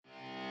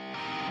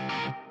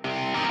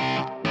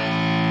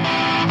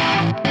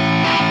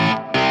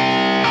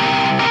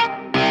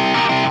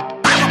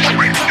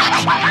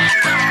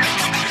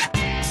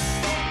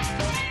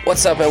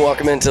What's up, and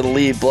welcome into the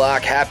lead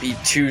block. Happy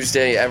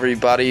Tuesday,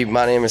 everybody.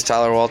 My name is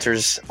Tyler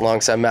Walters,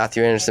 alongside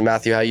Matthew Anderson.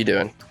 Matthew, how you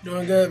doing?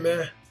 Doing good,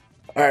 man.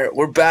 All right,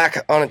 we're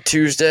back on a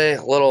Tuesday.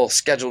 A little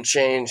schedule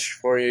change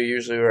for you.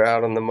 Usually we're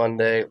out on the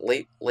Monday.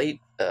 Late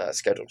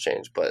schedule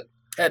change, but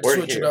had to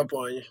switch it up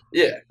on you.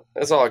 Yeah,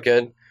 that's all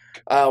good.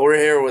 We're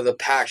here with a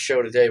packed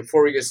show today.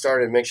 Before we get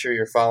started, make sure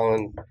you're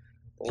following the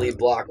lead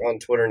block on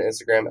Twitter and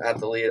Instagram at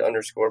the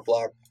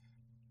lead_block.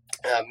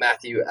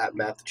 Matthew at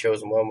Matt the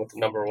Chosen One with the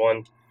number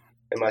 1.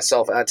 And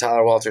myself at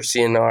Tyler Walter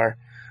CNR.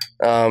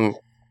 And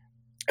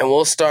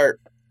we'll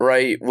start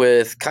right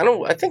with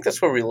I think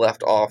that's where we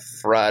left off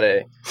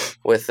Friday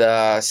with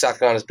South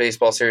Carolina's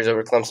baseball series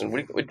over Clemson.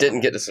 We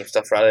didn't get to some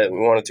stuff Friday that we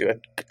wanted to.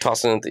 I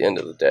tossed it at the end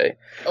of the day.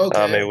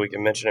 Okay. Maybe we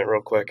can mention it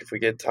real quick if we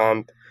get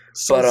time.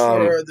 So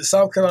for the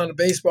South Carolina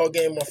baseball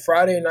game on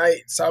Friday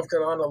night, South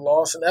Carolina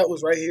lost, and that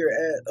was right here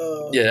at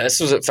this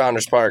was at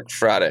Founders Park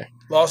Friday.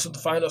 Lost with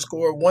the final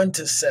score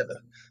 1-7.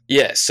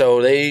 Yeah,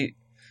 so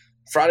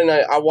Friday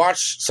night,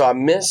 I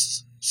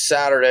missed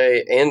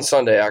Saturday and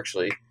Sunday,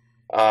 actually.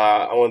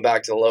 I went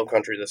back to the Low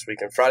Country this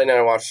weekend. Friday night,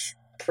 I watched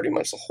pretty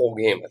much the whole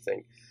game, I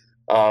think.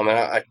 And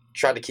I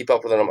tried to keep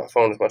up with it on my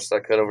phone as much as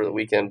I could over the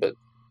weekend. But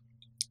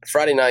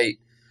Friday night,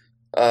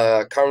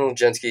 Carmen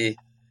Lajensky,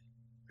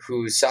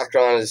 who's South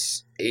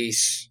Carolina's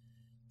ace,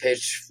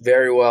 pitched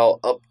very well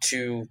up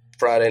to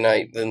Friday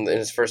night in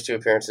his first 2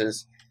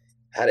 appearances.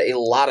 Had a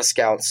lot of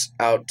scouts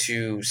out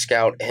to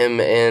scout him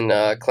and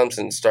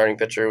Clemson's starting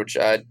pitcher, which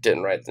I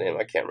didn't write the name.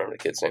 I can't remember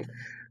the kid's name,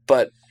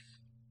 but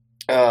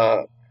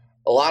a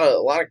lot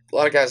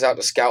of guys out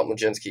to scout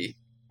Lajensky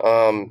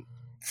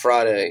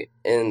Friday,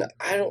 and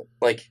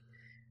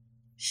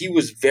he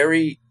was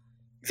very,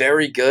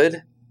 very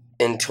good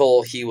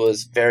until he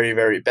was very,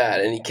 very bad,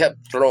 and he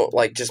kept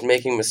just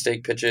making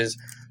mistake pitches,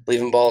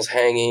 leaving balls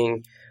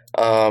hanging.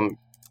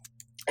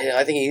 And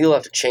I think he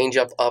left a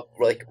changeup up,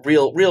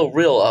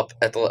 real up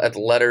at the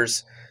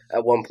letters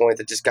at one point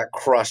that just got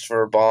crushed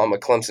for a bomb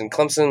at Clemson.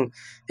 Clemson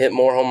hit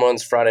more home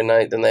runs Friday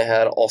night than they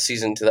had all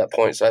season to that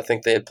point. So I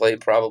think they had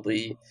played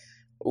probably,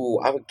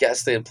 I would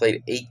guess they had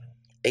played 8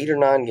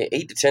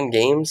 to 10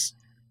 games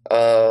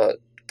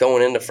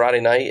going into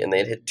Friday night, and they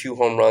had hit 2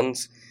 home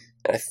runs.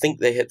 And I think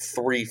they hit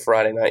 3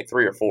 Friday night,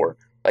 3 or 4.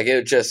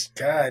 It just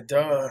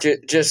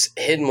just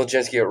hitting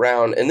Lajensky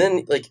around, and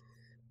then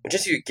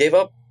Lajensky gave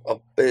up.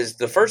 Is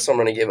the first home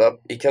run he gave up.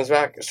 He comes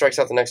back, strikes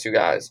out the next 2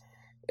 guys,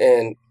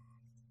 and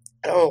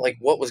I don't know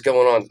what was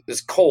going on.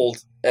 It's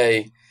cold,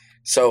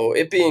 so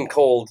it being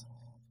cold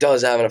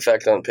does have an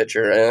effect on the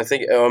pitcher. And I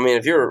think,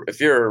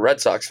 if you're a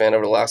Red Sox fan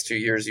over the last 2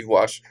 years, you've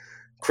watched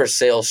Chris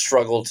Sale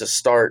struggle to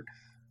start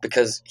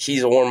because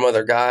he's a warm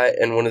weather guy,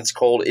 and when it's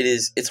cold,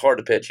 it's hard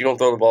to pitch. You don't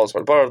throw the ball as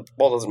far. The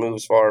ball doesn't move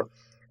as far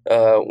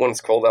when it's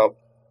cold out.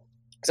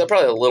 So that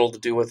probably had a little to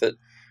do with it.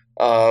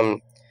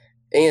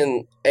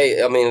 And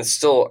it's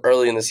still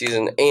early in the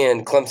season,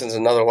 and Clemson's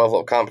another level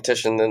of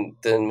competition than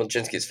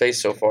Lajensky's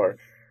faced so far.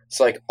 It's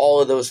all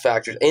of those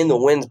factors, and the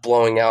wind's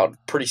blowing out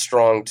pretty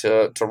strong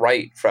to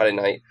right Friday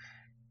night.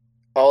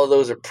 All of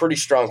those are pretty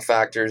strong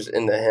factors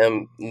into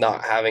him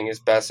not having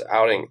his best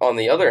outing. On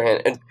the other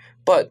hand,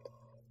 but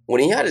when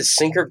he had his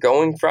sinker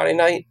going Friday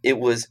night, it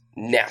was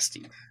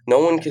nasty. No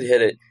one could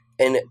hit it,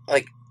 and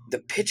the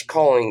pitch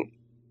calling,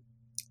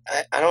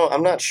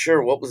 I'm not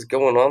sure what was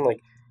going on.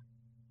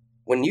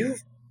 When you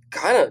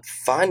kind of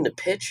find the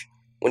pitch,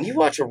 when you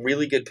watch a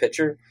really good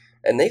pitcher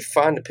and they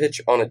find a pitch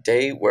on a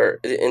day where,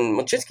 in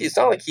Lajensky, it's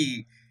not like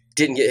he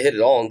didn't get hit at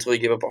all until he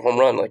gave up a home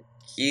run.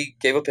 He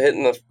gave up a hit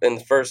in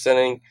the first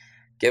inning,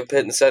 gave up a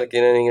hit in the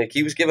second inning.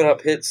 He was giving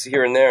up hits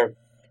here and there.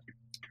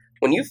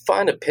 When you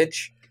find a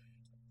pitch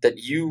that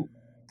you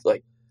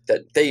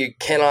that they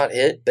cannot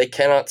hit, they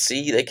cannot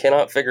see, they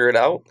cannot figure it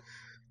out,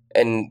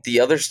 and the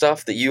other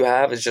stuff that you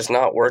have is just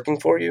not working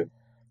for you,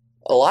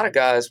 a lot of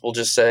guys will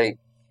just say,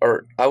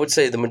 or I would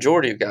say the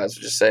majority of guys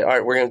would just say, all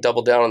right, we're going to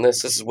double down on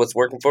this. This is what's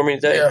working for me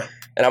today. Yeah.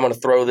 And I'm going to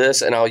throw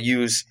this, and I'll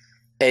use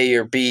A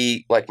or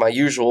B, my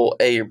usual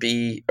A or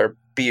B or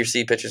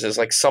C pitches as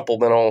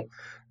supplemental,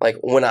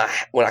 when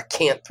I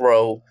can't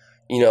throw,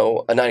 a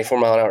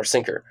 94-mile-an-hour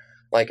sinker.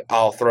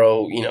 I'll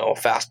throw, a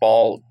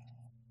fastball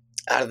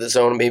out of the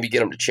zone and maybe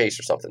get them to chase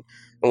or something.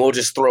 And we'll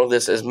just throw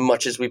this as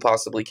much as we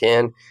possibly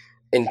can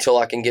until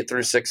I can get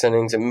through 6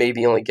 innings and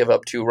maybe only give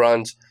up 2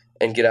 runs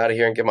and get out of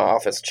here and give my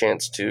offense a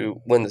chance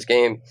to win this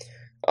game,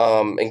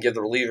 and give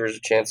the relievers a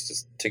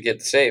chance to get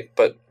the save.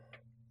 But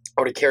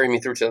or to carry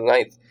me through to the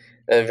 9th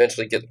and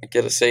eventually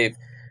get a save.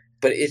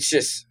 But it's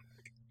just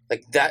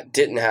that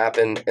didn't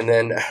happen. And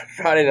then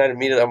Friday night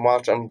immediately I'm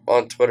watching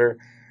on Twitter,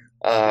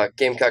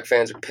 Gamecock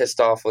fans are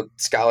pissed off with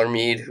Skylar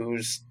Meade,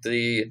 who's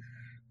the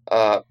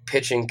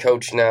pitching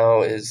coach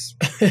now,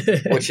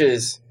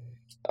 pitching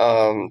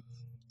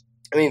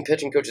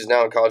coaches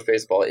now in college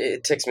baseball.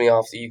 It ticks me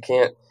off that you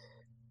can't.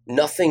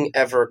 Nothing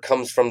ever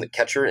comes from the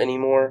catcher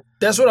anymore.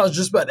 That's what I was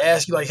just about to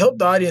ask you. Help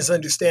the audience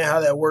understand how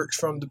that works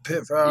from the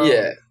pit,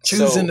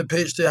 choosing the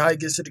pitch to how it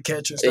gets to the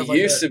catcher and stuff like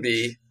that. It used to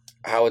be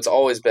how it's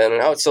always been,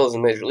 and how it still is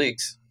in major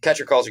leagues.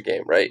 Catcher calls your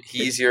game, right?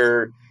 He's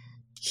your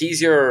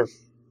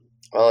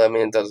Well, I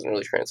mean, it doesn't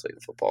really translate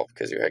to football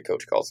because your head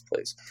coach calls the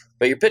plays.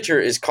 But your pitcher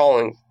is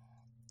calling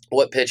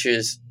what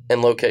pitches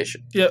and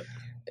location. Yep.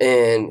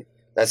 And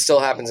that still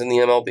happens in the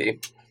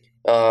MLB.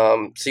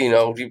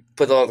 So, you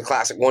put on the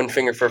classic one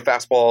finger for a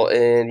fastball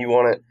and you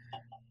want it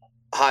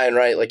high and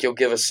right, like you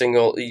give a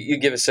signal,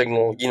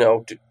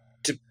 to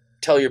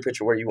tell your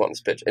pitcher where you want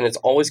this pitch. And it's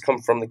always come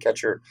from the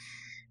catcher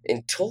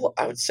until,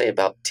 I would say,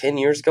 about 10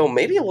 years ago,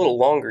 maybe a little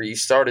longer. You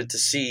started to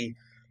see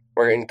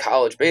where in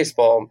college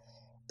baseball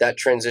that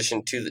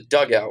transition to the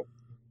dugout,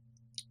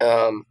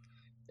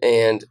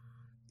 and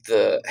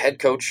the head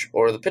coach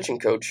or the pitching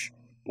coach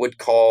would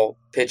call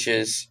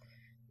pitches,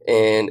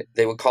 and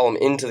they would call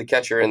them into the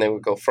catcher, and they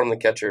would go from the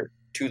catcher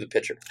to the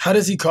pitcher. How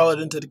does he call it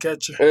into the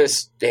catcher?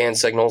 It's hand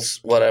signals,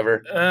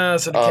 whatever.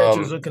 So the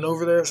catcher's looking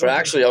over there. But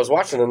actually, I was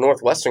watching the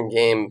Northwestern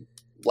game,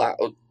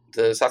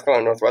 the South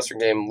Carolina Northwestern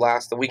game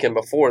the weekend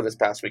before this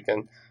past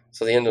weekend,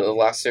 so the end of the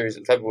last series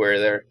in February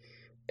there,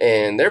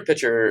 and their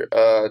pitcher,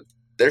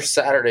 their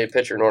Saturday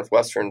pitcher,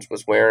 Northwestern's,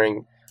 was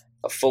wearing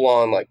a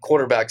full-on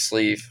quarterback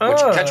sleeve, which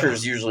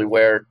catchers usually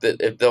wear.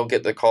 That if they'll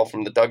get the call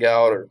from the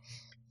dugout or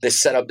they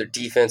set up their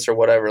defense or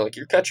whatever. Like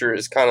your catcher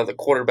is kind of the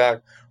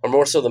quarterback, or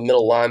more so the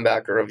middle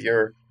linebacker of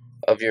your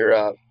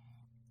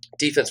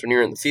defense when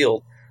you're in the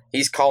field.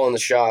 He's calling the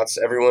shots.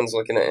 Everyone's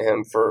looking at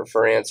him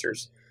for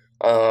answers.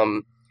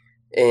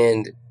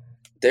 And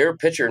their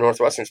pitcher,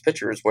 Northwestern's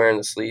pitcher, is wearing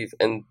the sleeve,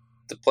 and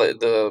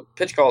the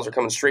pitch calls are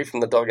coming straight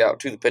from the dugout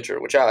to the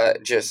pitcher, which I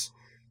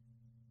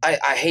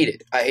hate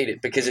it. I hate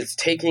it because it's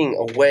taking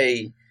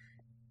away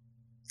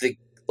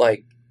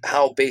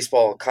how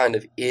baseball kind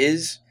of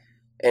is,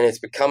 and it's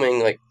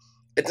becoming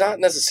it's not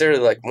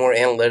necessarily more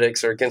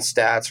analytics or against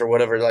stats or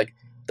whatever.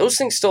 Those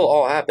things still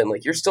all happen.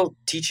 You're still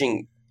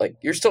teaching,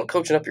 you're still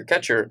coaching up your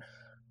catcher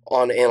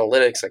on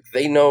analytics.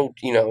 They know,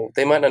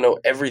 they might not know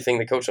everything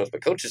the coach knows,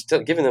 but coach is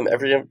still giving them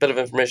every bit of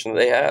information that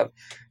they have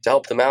to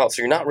help them out.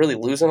 So you're not really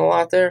losing a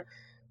lot there.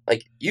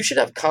 You should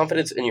have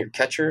confidence in your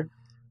catcher.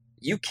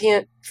 You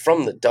can't,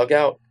 from the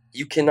dugout,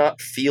 you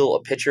cannot feel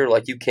a pitcher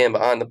like you can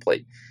behind the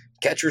plate.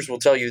 Catchers will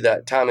tell you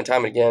that time and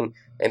time again,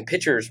 and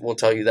pitchers will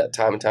tell you that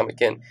time and time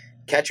again.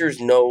 Catchers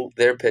know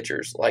their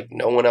pitchers like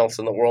no one else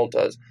in the world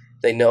does.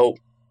 They know.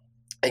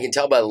 They can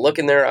tell by the look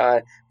in their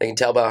eye. They can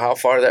tell by how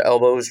far their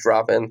elbow is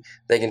dropping.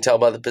 They can tell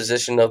by the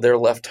position of their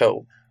left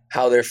toe,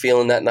 how they're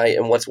feeling that night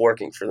and what's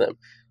working for them.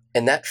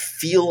 And that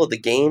feel of the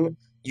game,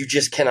 you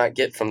just cannot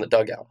get from the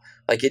dugout.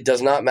 It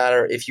does not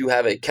matter if you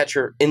have a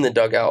catcher in the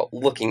dugout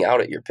looking out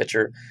at your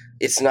pitcher.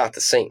 It's not the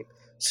same.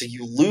 So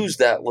you lose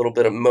that little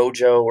bit of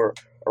mojo or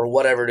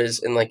whatever it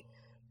is. And,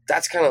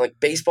 that's kind of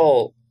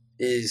baseball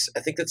is –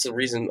 I think that's the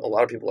reason a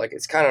lot of people like it.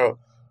 It's kind of,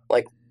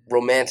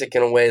 romantic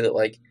in a way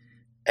that,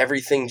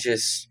 everything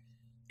just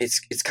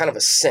it's kind of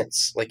a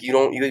sense.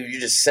 You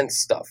just sense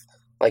stuff.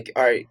 All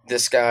right,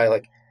 this guy,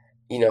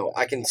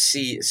 I can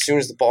see as soon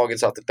as the ball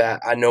gets off the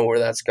bat, I know where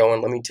that's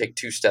going. Let me take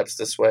 2 steps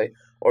this way.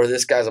 Or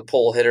this guy's a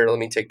pull hitter. Let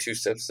me take 2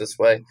 steps this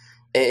way.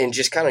 And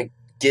just kind of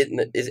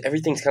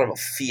everything's kind of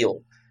a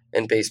feel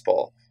in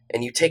baseball.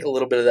 And you take a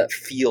little bit of that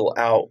feel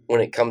out when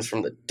it comes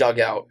from the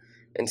dugout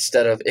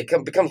instead of it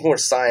becomes more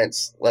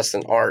science, less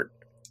than art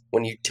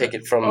when you take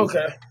it from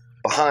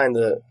behind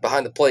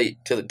the plate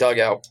to the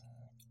dugout,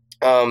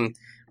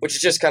 which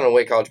is just kind of the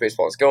way college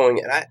baseball is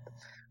going. And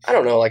I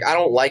don't know, I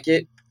don't like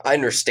it. I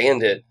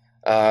understand it,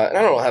 and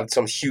I don't have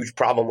some huge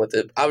problem with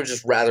it. I would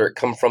just rather it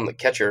come from the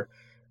catcher,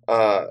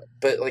 but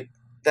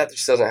that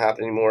just doesn't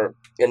happen anymore.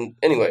 And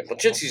anyway,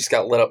 Cincy just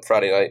got lit up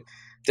Friday night.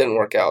 Didn't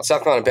work out.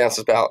 South Carolina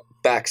bounces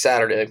back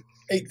Saturday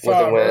 8-5, with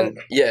a win.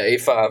 right? Yeah,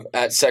 8-5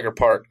 at Seger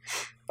Park.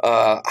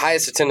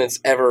 Highest attendance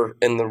ever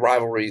in the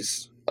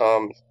rivalry's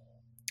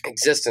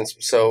existence.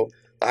 So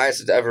the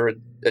highest ever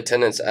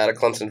attendance at a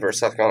Clemson versus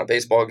South Carolina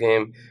baseball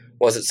game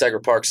was at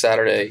Seger Park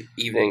Saturday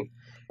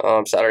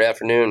Saturday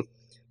afternoon.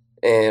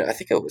 And I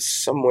think it was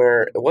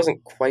somewhere, it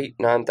wasn't quite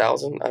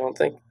 9,000, I don't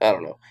think. I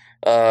don't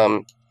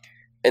know.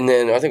 And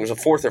then I think it was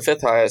the 4th or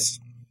 5th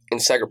highest in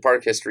Seger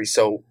Park history.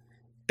 So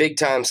big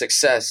time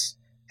success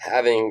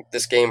having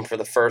this game for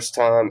the first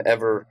time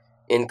ever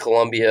in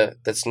Columbia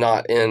that's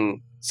not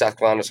in South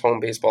Carolina's home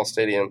baseball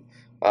stadium,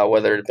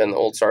 whether it had been the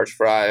old Sarge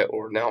Fry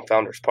or now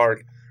Founders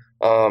Park.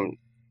 So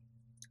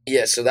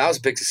that was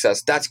a big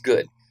success. That's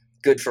good.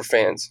 Good for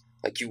fans.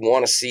 You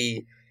want to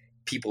see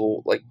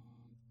people,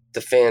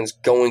 the fans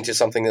going to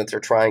something that they're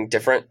trying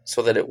different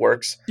so that it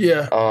works.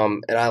 Yeah.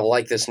 And I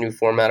like this new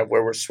format of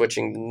where we're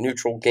switching the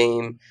neutral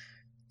game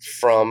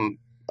from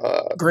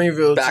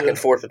Greenville back and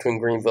forth between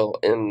Greenville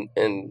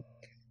and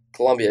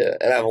Columbia.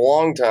 And I've a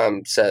long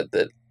time said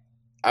that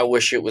I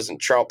wish it was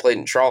played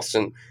in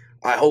Charleston.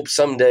 I hope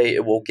someday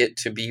it will get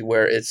to be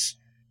where it's,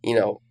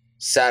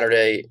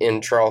 Saturday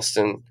in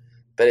Charleston,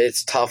 but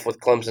it's tough with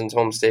Clemson's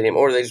home stadium,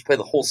 or they just play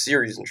the whole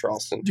series in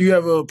Charleston. Do you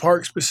have a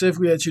park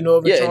specifically that you know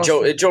of in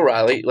Charleston? Yeah, Joe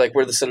Riley,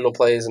 where the Citadel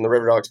plays and the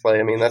River Dogs play.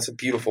 I mean, that's a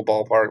beautiful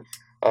ballpark.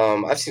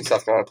 I've seen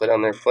South Carolina play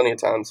down there plenty of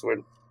times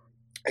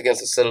against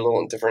the Citadel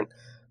in different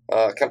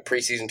kind of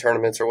preseason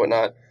tournaments or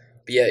whatnot.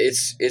 But yeah,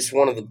 it's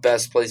one of the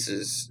best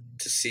places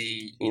to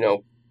see,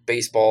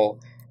 baseball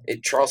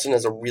Charleston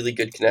has a really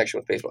good connection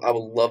with baseball. I would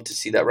love to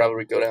see that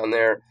rivalry go down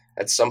there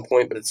at some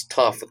point, but it's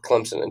tough with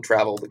Clemson and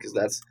travel because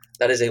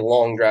that is a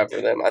long drive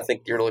for them. I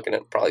think you're looking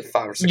at probably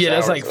 5 or 6 hours. Yeah,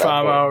 that's like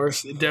 5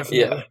 hours, definitely.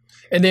 Yeah.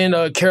 And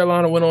then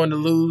Carolina went on to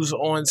lose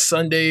on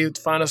Sunday,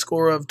 final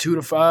score of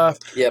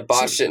 2-5. Yeah,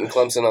 botched it in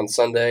Clemson on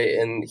Sunday,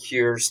 and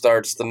here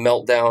starts the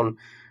meltdown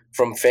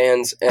from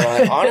fans. And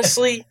I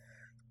honestly,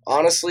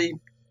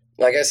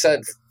 like I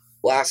said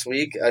last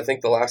week, I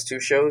think the last 2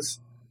 shows,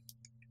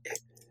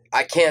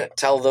 I can't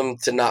tell them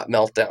to not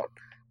melt down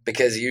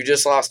because you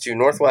just lost to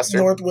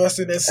Northwestern,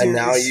 and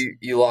now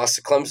you lost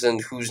to Clemson,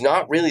 who's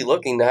not really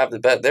looking to have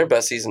their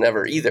best season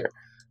ever either.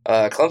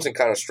 Clemson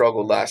kind of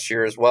struggled last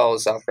year as well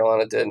as South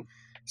Carolina did.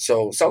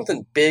 So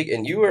something big,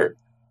 and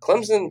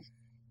Clemson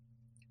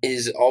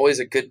is always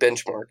a good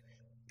benchmark,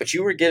 but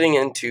you were getting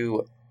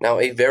into now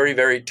a very,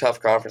 very tough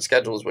conference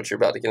schedule is what you're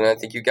about to get in. I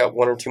think you got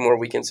 1 or 2 more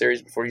weekend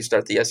series before you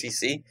start the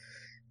SEC,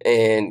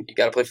 and you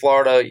got to play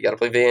Florida, you got to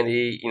play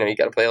Vandy, you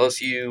got to play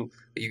LSU,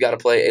 you got to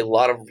play a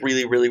lot of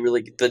really, really,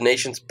 really the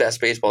nation's best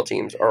baseball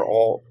teams are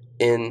all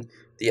in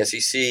the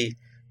SEC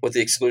with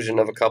the exclusion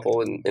of a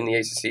couple in the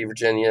ACC,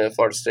 Virginia,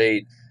 Florida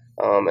State,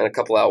 and a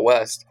couple out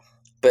west.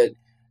 But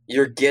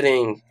you're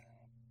getting,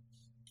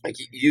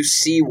 you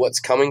see what's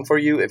coming for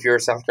you if you're a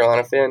South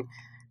Carolina fan,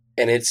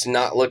 and it's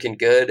not looking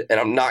good. And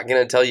I'm not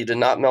going to tell you to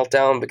not melt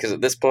down because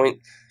at this point,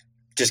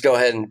 just go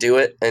ahead and do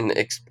it.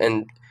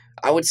 And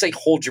I would say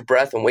hold your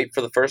breath and wait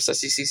for the first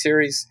SEC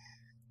series.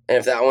 And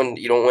if that one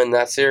you don't win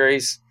that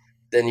series,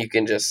 then you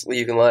can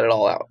let it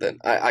all out. Then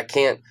I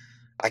can't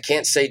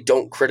say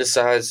don't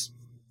criticize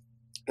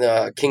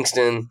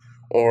Kingston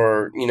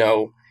or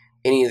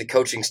any of the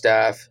coaching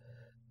staff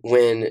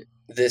when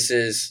this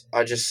is.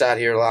 I just sat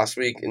here last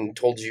week and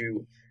told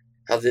you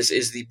how this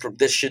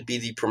should be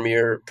the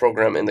premier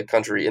program in the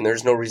country, and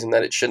there's no reason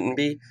that it shouldn't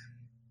be.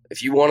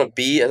 If you want to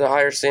be at a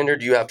higher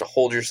standard, you have to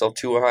hold yourself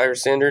to a higher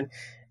standard,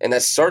 and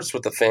that starts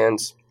with the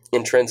fans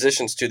and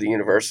transitions to the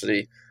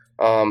university.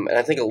 And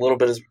I think a little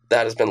bit of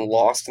that has been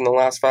lost in the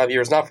last 5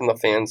 years, not from the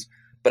fans,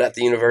 but at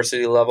the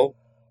university level.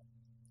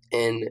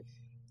 And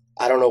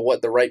I don't know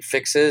what the right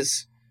fix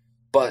is,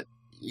 but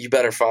you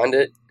better find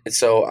it. And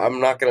so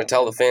I'm not going to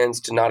tell the fans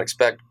to not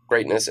expect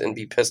greatness and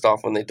be pissed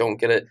off when they don't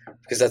get it,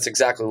 because that's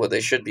exactly what they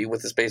should be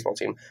with this baseball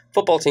team.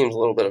 Football team's a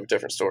little bit of a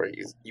different story.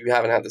 You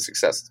haven't had the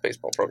success the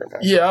baseball program has.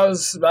 Yeah, I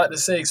was about to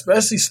say,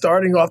 especially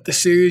starting off the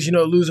series,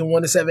 losing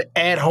 1-7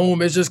 at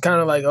home, it's just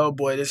kind of like, oh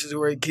boy, this is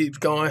where it keeps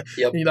going.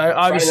 Yep.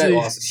 Obviously, Friday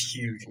night loss is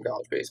huge in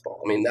college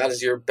baseball. I mean, that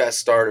is your best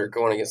starter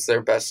going against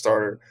their best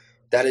starter.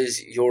 That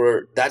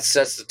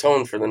sets the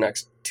tone for the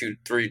next 2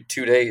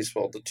 days.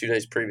 Well, the 2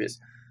 days previous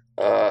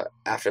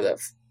after that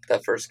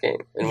first game.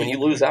 And when you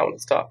lose that one,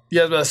 it's tough.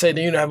 Yeah, I was about to say,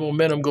 then you don't have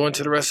momentum going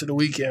to the rest of the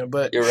weekend.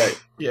 But you're right.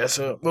 Yeah,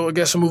 so I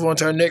guess we'll move on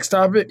to our next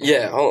topic.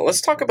 Yeah, let's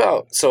talk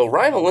about – so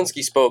Ryan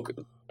Olinsky spoke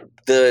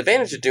 – the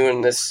advantage of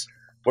doing this,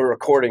 we're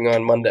recording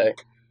on Monday.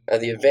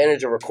 The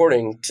advantage of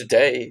recording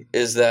today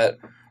is that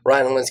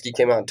Ryan Olinsky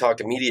came out and talked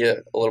to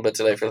media a little bit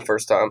today for the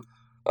first time.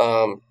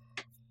 And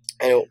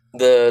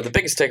the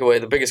biggest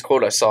takeaway, the biggest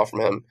quote I saw from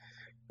him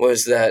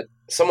was that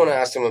someone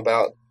asked him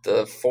about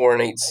the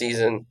 4-8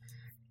 season,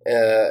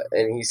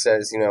 and he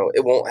says,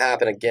 it won't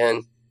happen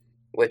again,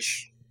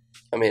 which,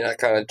 I mean, I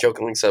kind of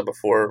jokingly said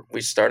before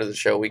we started the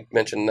show, we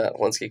mentioned that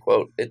Olinsky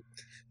quote. It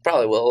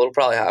probably will. It'll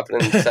probably happen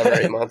in 7 or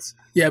 8 months.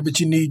 Yeah, but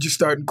you need your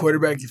starting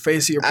quarterback, your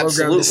face of your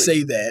program to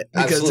say that.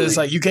 Because Absolutely. It's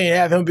like you can't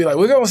have him be like,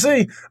 we're going to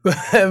see.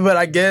 But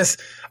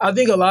I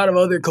think a lot of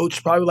other coaches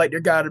probably like their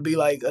guy to be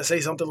like, say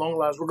something along the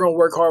lines, we're going to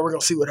work hard, we're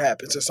going to see what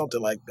happens, or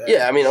something like that.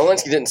 Yeah, I mean,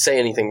 Olinsky didn't say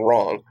anything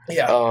wrong.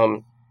 Yeah.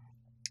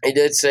 He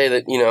did say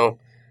that,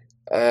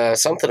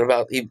 something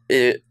about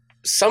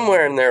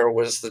somewhere in there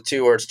was the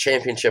 2 words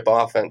championship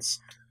offense.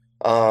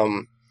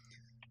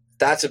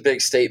 That's a big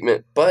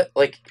statement, but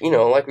like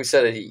we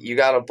said, you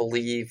got to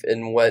believe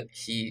in what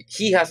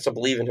he has to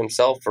believe in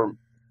himself for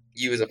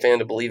you as a fan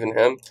to believe in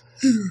him,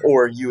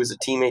 or you as a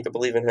teammate to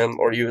believe in him,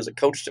 or you as a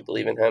coach to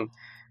believe in him.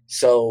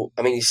 So,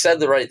 I mean, he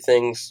said the right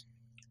things.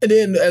 And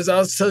then, as I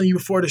was telling you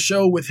before the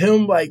show, with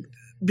him, like,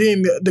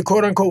 being the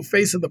quote-unquote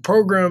face of the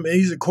program, and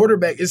he's a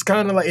quarterback, it's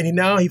kind of like, and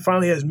now he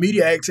finally has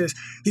media access,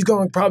 he's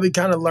going to probably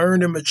kind of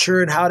learn and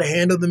mature in how to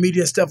handle the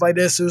media and stuff like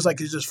that, so it's like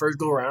his just first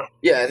go-around.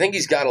 Yeah, I think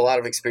he's got a lot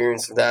of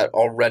experience with that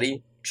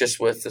already, just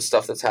with the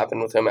stuff that's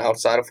happened with him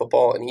outside of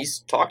football, and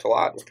he's talked a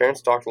lot. His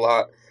parents talked a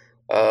lot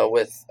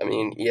with,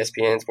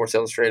 ESPN, Sports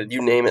Illustrated,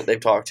 you name it, they've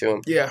talked to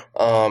him. Yeah.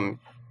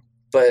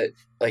 But,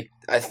 like,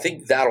 I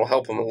think that'll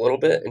help him a little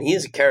bit, and he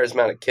is a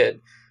charismatic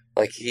kid.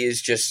 Like, he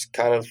is just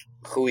kind of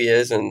who he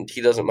is, and he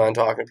doesn't mind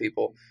talking to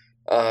people.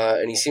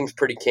 And he seems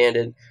pretty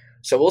candid.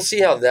 So we'll see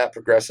how that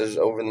progresses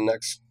over the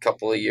next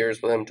couple of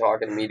years with him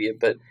talking to media.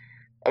 But,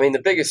 I mean,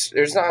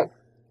 there's not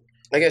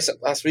 – I guess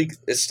last week,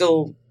 it's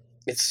still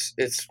 –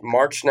 it's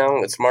March now.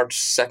 It's March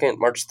 2nd,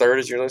 March 3rd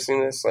as you're listening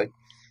to this. Like,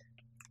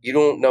 you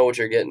don't know what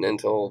you're getting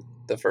until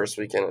the first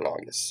weekend in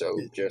August. So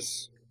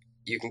just –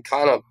 you can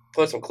kind of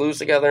put some clues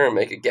together and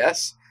make a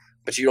guess,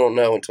 but you don't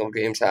know until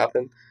games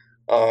happen.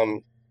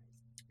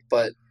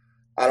 But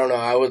I don't know.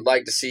 I would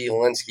like to see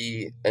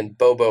Linsky and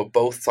Bobo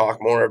both talk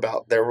more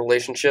about their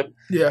relationship.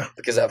 Yeah.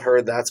 Because I've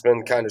heard that's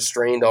been kind of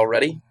strained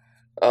already.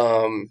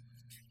 And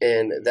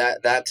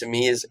that to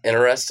me is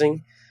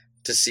interesting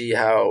to see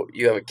how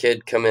you have a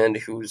kid come in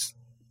who's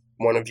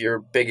one of your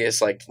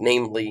biggest, like,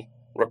 namely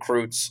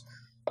recruits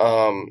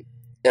in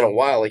a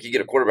while. Like, you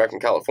get a quarterback in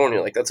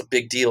California, like, that's a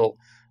big deal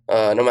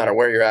no matter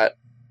where you're at.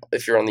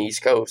 If you're on the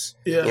East Coast,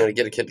 to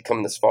get a kid to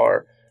come this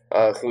far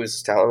who is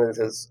as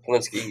talented as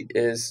Linsky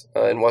is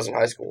and was in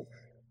high school.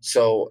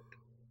 So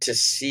to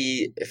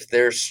see if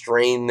there's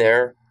strain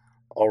there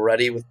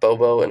already with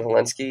Bobo and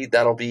Helensky,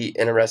 that'll be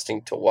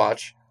interesting to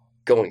watch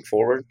going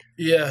forward.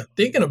 Yeah,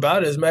 thinking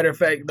about it, as a matter of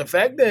fact, the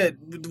fact that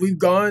we've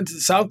gone to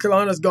South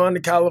Carolina's gone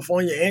to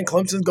California and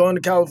Clemson's gone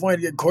to California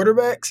to get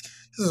quarterbacks,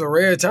 this is a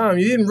rare time.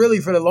 You didn't really,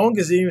 for the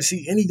longest, even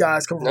see any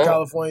guys come from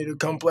California to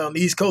come play on the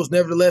East Coast.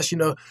 Nevertheless,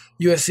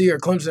 USC or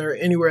Clemson or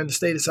anywhere in the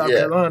state of South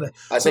Carolina.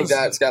 I think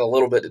that's got a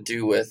little bit to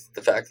do with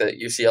the fact that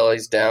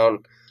UCLA's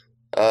down,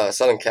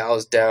 Southern Cal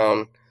is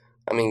down.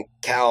 I mean,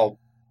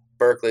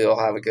 Berkeley will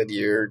have a good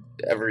year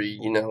every,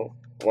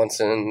 once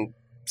in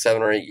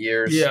 7 or 8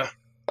 years. Yeah.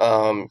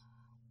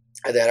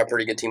 They had a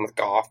pretty good team with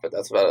Goff, but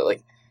that's about it.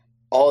 Like,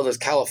 all of those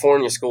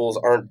California schools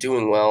aren't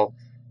doing well,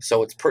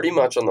 so it's pretty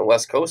much on the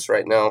West Coast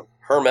right now.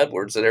 Herm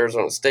Edwards at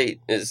Arizona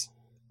State is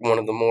one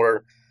of the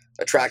more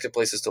attractive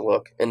places to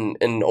look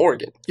in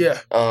Oregon.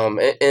 Yeah.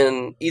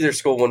 And either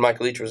school, when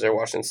Michael Leach was there,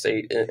 Washington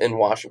State in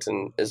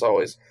Washington is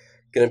always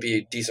going to be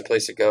a decent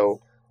place to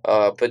go.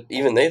 But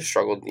even they've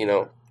struggled,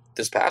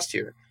 this past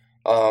year.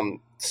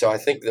 So I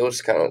think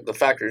those kind of the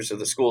factors of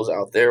the schools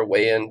out there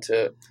weigh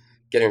into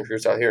getting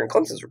recruits out here. And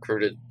Clemson's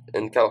recruited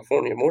in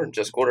California more than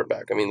just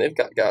quarterback. I mean, they've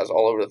got guys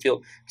all over the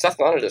field. South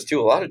Carolina does too.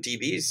 A lot of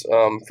DBs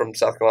from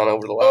South Carolina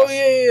over the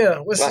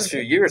last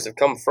few years have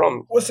come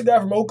from. What's the guy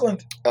from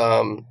Oakland?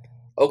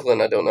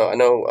 Oakland, I don't know. I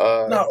know.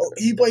 No,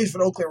 he plays for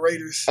the Oakland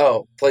Raiders.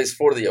 Oh, plays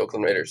for the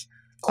Oakland Raiders.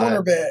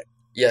 Cornerback.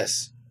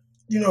 Yes.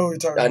 You know who you're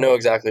talking about. I know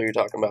exactly who you're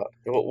talking about.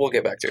 We'll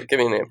get back to it. Give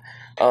me a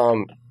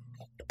name.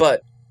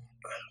 But,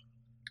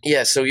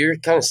 yeah, so you're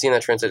kind of seeing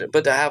that transition.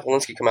 But to have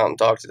Linsky come out and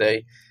talk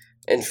today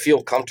and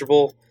feel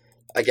comfortable,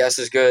 I guess,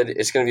 is good.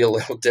 It's going to be a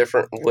little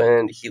different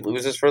when he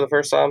loses for the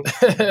first time.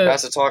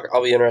 Has to talk.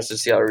 I'll be interested to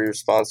see how he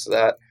responds to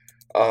that.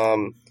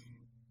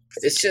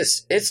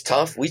 It's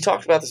tough. We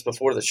talked about this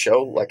before the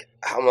show, like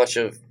how much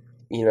of,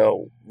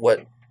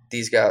 what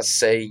these guys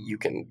say you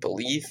can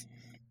believe.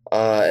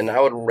 And I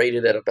would rate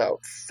it at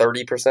about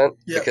 30%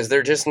 because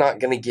they're just not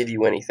going to give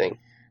you anything,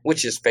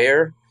 which is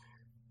fair.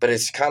 But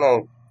it's kind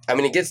of,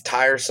 it gets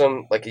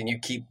tiresome. Like, and you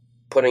keep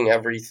putting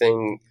every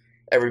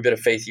bit of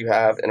faith you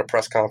have in a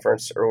press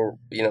conference or,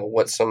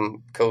 what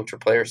some coach or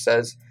player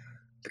says,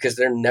 because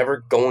they're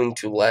never going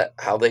to let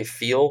how they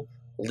feel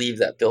leave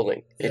that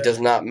building. Yeah. It does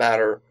not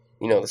matter,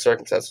 the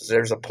circumstances.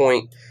 There's a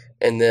point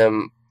in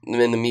them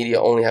in the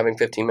media only having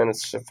 15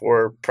 minutes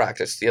before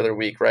practice the other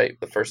week, right?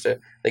 The first day,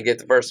 they get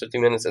the first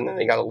 15 minutes and then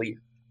they got to leave.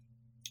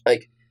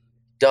 Like,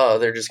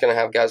 they're just going to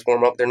have guys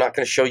warm up. They're not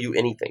going to show you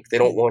anything. They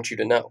don't want you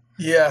to know.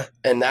 Yeah.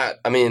 And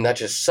that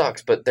just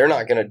sucks, but they're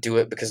not going to do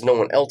it because no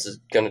one else is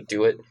going to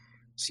do it.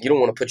 So you don't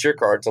want to put your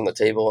cards on the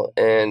table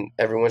and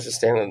everyone's just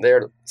standing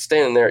there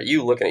at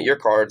you looking at your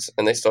cards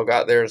and they still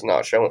got theirs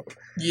not showing.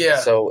 Yeah.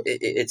 So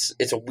it's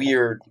a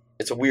weird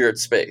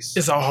space.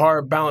 It's a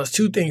hard balance.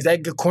 Two things.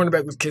 That good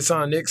cornerback was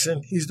Keyshawn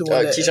Nixon. He's the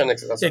one Keyshawn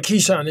Nixon.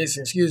 Keyshawn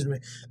Nixon, excuse me.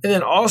 And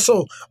then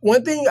also,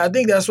 one thing I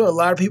think that's what a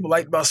lot of people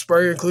like about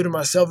Spurrier, including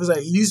myself, is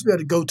like you used to be able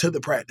to go to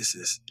the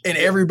practices and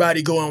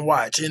everybody go and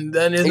watch. And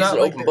then it's not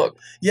an open book.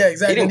 Yeah,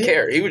 exactly. He didn't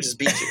care. He would just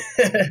beat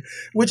you.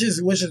 which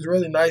is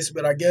really nice,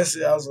 but I guess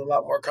that was a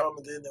lot more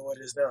common then than what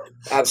it is now.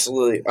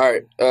 Absolutely. All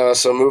right.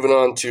 So moving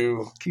on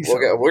to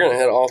we're going to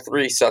hit all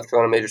 3 South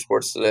Carolina major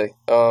sports today.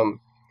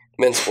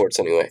 Men's sports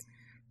anyway.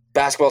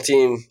 Basketball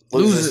team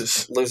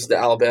loses to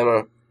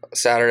Alabama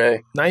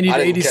Saturday. 90-86. I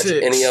didn't catch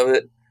any of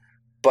it,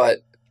 but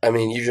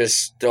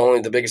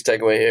the biggest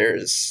takeaway here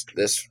is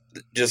this: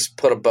 just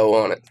put a bow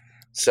on it.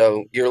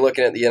 So you're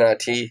looking at the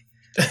NIT,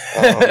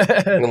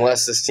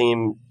 unless this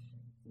team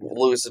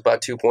loses by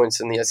 2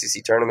 points in the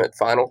SEC tournament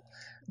final.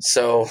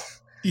 So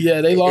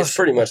they lost. It's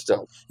pretty much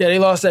done. Yeah, they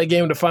lost that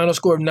game with the final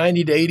score of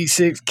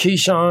 90-86.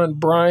 Keyshawn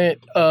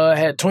Bryant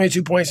had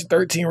 22 points and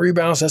 13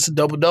 rebounds. That's a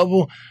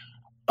double-double.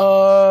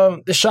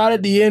 The shot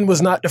at the end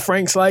was not to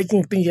Frank's liking.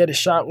 I think he had a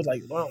shot with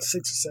around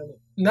 6 or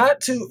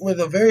 7. With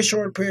a very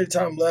short period of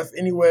time left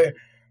anyway.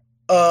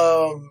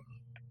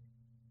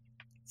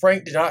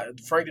 Frank did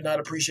not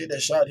appreciate that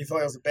shot. He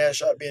felt it was a bad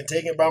shot being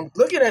taken. But I'm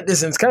looking at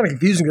this and it's kind of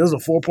confusing because it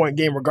was a 4-point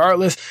game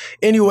regardless.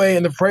 Anyway,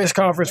 in the press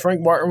conference,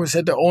 Frank Martin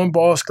said the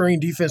on-ball screen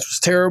defense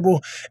was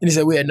terrible, and he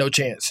said we had no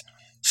chance.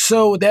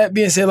 So with that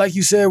being said, like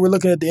you said, we're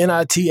looking at the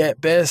NIT at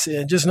best,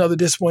 and just another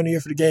disappointing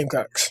year for the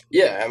Gamecocks.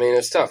 Yeah,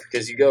 it's tough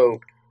because you go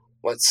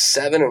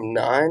 7 of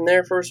 9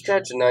 there for a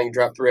stretch, and now you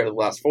drop 3 out of the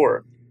last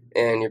 4,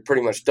 and you're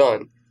pretty much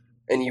done.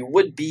 And you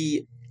would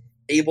be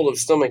able to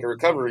still make a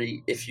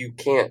recovery if you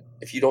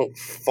don't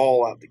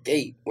fall out the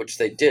gate, which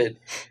they did,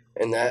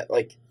 and that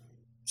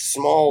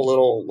small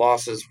little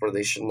losses where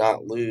they should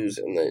not lose,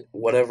 and that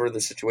whatever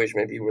the situation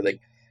may be, where they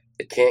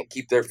can't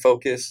keep their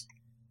focus,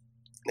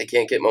 they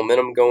can't get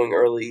momentum going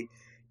early,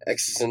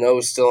 X's and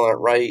O's still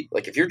aren't right.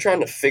 Like, if you're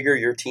trying to figure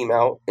your team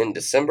out in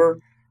December,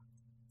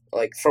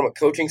 like, from a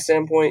coaching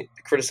standpoint,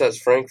 criticize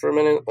Frank for a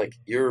minute, like,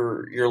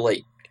 you're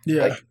late.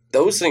 Yeah. Like,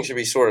 those things should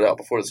be sorted out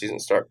before the season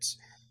starts.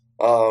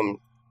 And,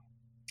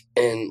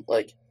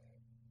 like,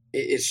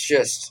 it's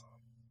just,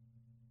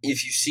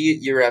 if you see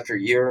it year after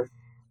year,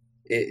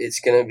 it's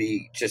going to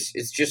be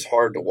it's just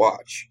hard to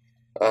watch.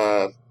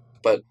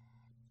 But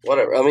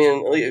whatever. I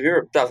mean, if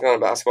you're a South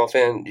Carolina basketball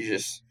fan, at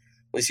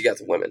least you got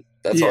the women.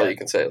 That's all you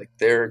can say. Like,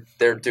 they're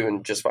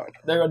doing just fine.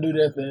 They're going to do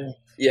their thing.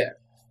 Yeah.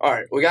 All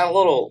right. We got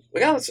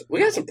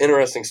some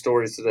interesting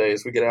stories today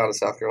as we get out of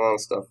South Carolina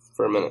stuff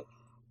for a minute.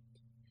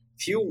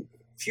 Few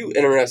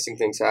interesting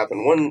things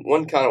happen.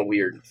 One kind of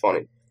weird and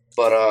funny.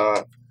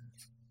 But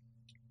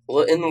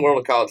in the world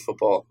of college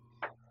football,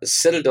 the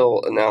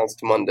Citadel announced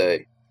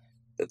Monday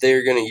that they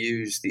are going to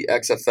use the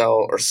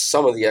XFL or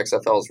some of the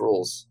XFL's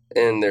rules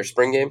in their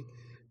spring game.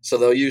 So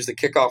they'll use the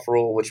kickoff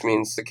rule, which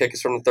means the kick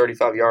is from the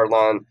 35-yard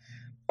line,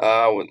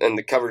 and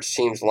the coverage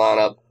teams line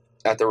up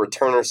at the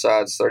returner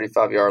side's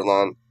 35-yard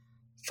line,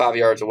 5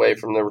 yards away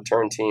from the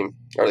return team,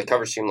 or the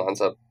coverage team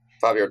lines up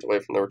 5 yards away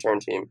from the return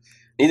team.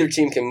 Neither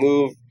team can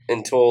move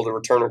until the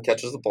returner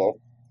catches the ball.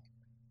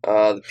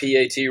 The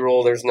PAT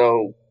rule, there's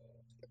no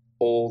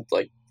old,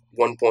 like,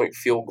 1-point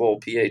field goal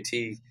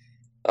PAT.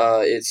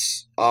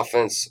 Its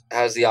offense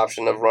has the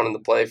option of running the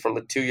play from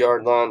the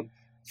 2-yard line,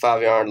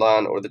 5-yard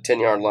line, or the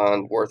 10-yard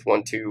line, worth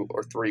 1, 2,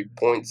 or 3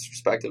 points,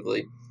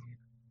 respectively.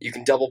 You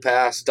can double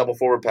pass, double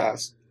forward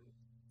pass.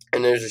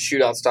 And there's a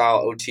shootout-style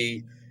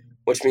OT,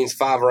 which means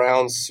 5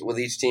 rounds, with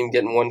each team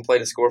getting one play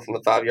to score from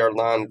the 5-yard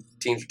line.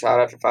 Teams are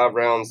tied after 5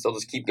 rounds. They'll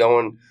just keep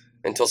going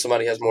until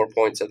somebody has more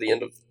points at the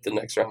end of the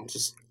next round. It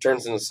just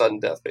turns into sudden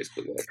death,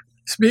 basically.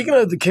 Speaking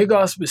of the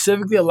kickoff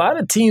specifically, a lot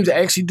of teams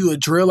actually do a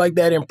drill like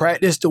that in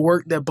practice to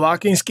work their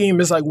blocking scheme.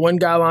 It's like one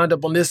guy lined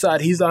up on this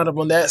side, he's lined up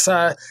on that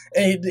side,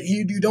 and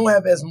you don't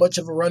have as much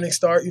of a running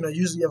start. You know,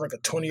 usually you have like a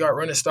 20-yard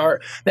running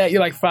start that you're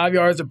like 5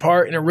 yards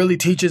apart, and it really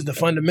teaches the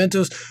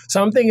fundamentals.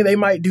 So I'm thinking they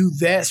might do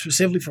that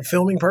specifically for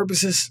filming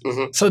purposes.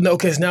 Mm-hmm. So no,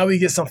 because now we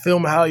get some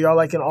film of how y'all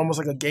like in almost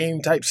like a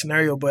game type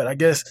scenario. But I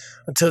guess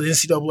until the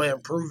NCAA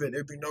improve it,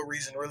 there'd be no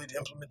reason really to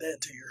implement that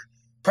into your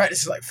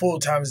practice is like full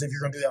time as if you're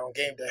going to do that on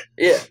game day.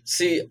 Yeah.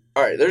 See,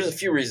 all right, there's a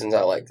few reasons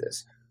I like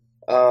this.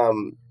 I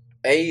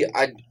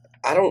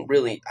don't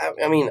really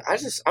 – I mean,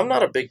 I'm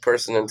not a big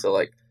person into,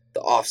 like,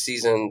 the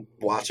off-season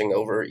watching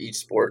over each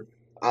sport.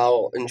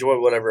 I'll enjoy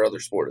whatever other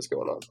sport is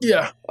going on.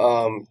 Yeah.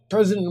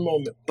 Present in the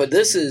moment. But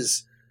this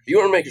is – if you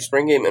want to make your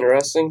spring game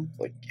interesting,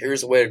 like,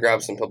 here's a way to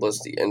grab some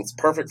publicity. And it's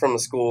perfect from the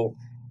school.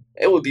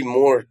 It would be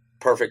more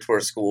perfect for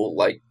a school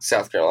like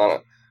South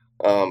Carolina,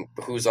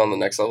 who's on the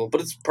next level.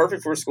 But it's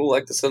perfect for a school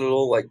like the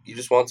Citadel. Like, you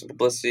just want some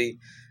publicity.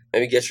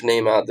 Maybe get your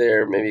name out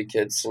there. Maybe a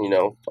kid's,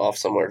 off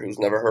somewhere who's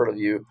never heard of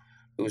you,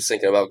 who's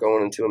thinking about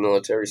going into a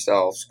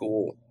military-style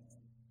school.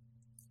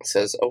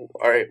 Says, oh,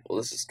 all right, well,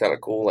 this is kind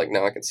of cool. Like,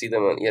 now I can see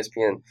them on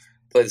ESPN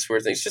play this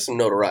weird thing. It's just some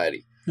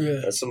notoriety.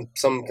 Yeah. Some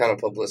kind of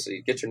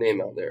publicity. Get your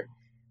name out there.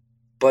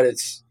 But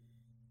it's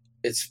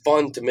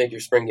fun to make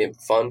your spring game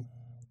fun.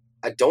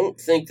 I don't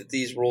think that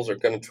these rules are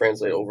going to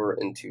translate over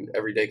into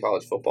everyday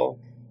college football.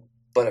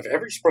 But if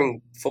every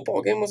spring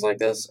football game was like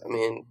this, I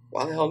mean,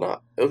 why the hell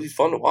not? It would be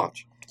fun to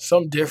watch.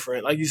 Something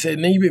different. Like you said,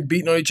 and then you've been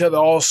beating on each other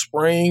all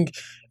spring,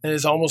 and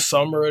it's almost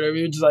summer or whatever.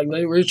 You're just like,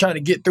 we're trying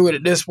to get through it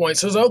at this point.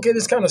 So it's okay,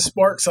 this kind of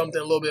sparks something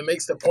a little bit,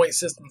 makes the point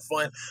system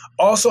fun.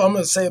 Also, I'm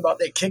going to say about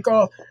that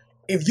kickoff,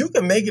 if you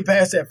can make it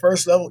past that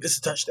first level, it's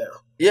a touchdown.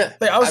 Yeah,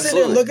 like I was sitting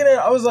there looking at it,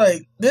 I was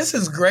like, this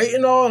is great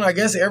and all, and I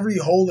guess every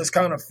hole is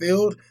kind of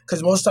filled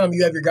because most of the time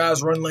you have your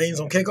guys run lanes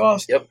on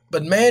kickoffs. Yep.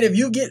 But man,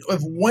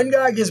 if one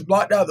guy gets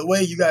blocked out of the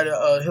way, you got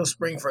he'll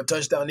spring for a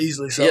touchdown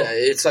easily. So yeah,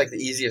 it's like the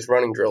easiest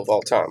running drill of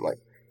all time. Like,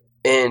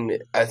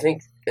 and I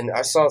think, and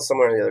I saw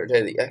somewhere the other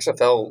day, the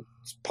XFL,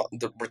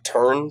 the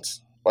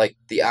returns, like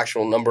the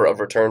actual number of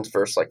returns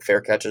versus like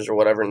fair catches or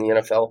whatever in the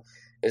NFL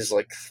is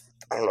like,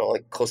 I don't know,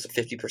 like close to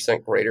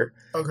 50% greater.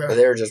 Okay.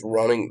 They're just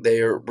running,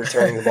 they're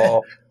returning the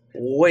ball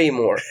way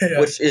more,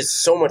 which is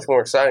so much more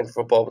exciting for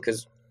football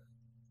because,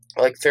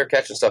 like fair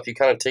catch and stuff, you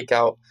kind of take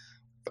out,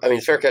 I mean,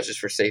 fair catch is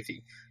for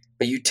safety,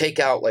 but you take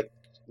out like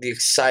the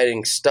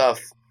exciting stuff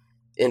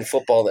in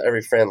football that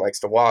every fan likes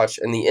to watch.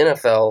 And the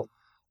NFL,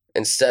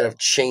 instead of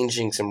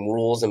changing some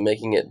rules and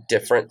making it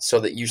different so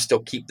that you still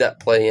keep that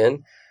play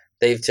in,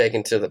 they've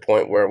taken to the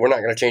point where we're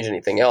not going to change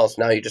anything else.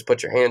 Now you just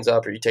put your hands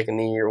up or you take a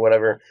knee or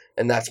whatever,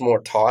 and that's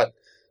more taught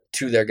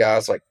to their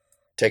guys, like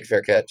take a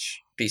fair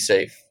catch, be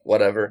safe,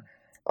 whatever.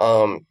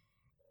 And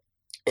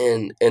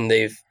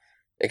they've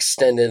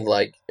extended,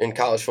 like in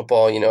college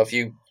football, if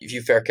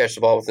you fair catch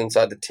the ball with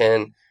inside the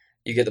 10,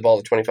 you get the ball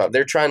to 25.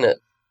 They're trying to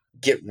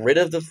get rid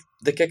of the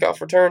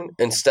kickoff return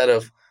instead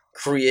of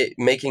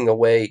making a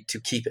way to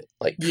keep it,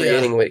 like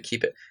creating a way to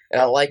keep it.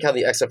 And I like how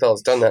the XFL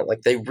has done that.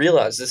 Like they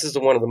realize this is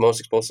one of the most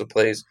explosive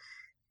plays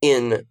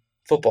in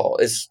football.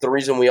 It's the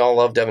reason we all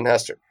love Devin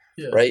Hester,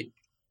 right?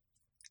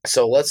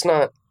 So let's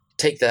not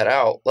take that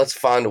out. Let's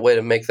find a way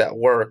to make that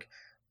work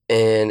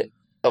and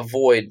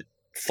avoid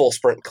full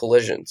sprint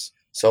collisions.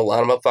 So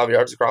line them up 5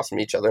 yards across from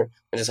each other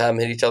and just have them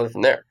hit each other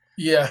from there.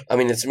 Yeah. I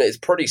mean, it's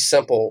pretty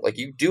simple. Like,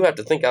 you do have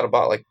to think out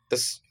about, like,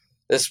 this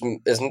is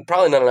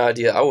probably not an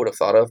idea I would have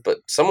thought of, but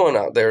someone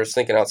out there is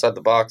thinking outside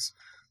the box.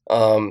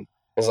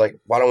 Is like,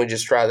 why don't we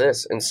just try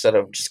this instead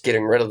of just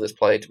getting rid of this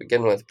play to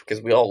begin with,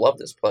 because we all love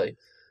this play.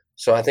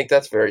 So I think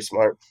that's very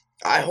smart.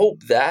 I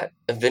hope that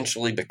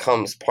eventually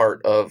becomes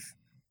part of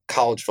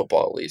college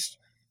football, at least,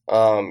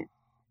 where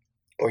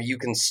you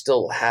can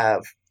still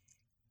have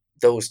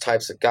those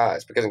types of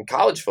guys, because in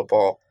college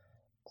football,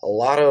 a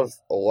lot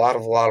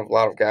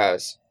of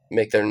guys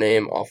make their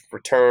name off of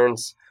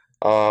returns.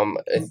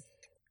 And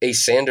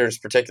Ace Sanders,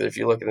 particularly if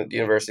you look at the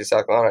University of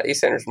South Carolina,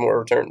 Ace Sanders is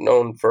more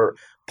known for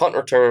punt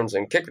returns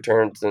and kick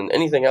returns than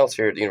anything else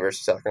here at the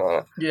University of South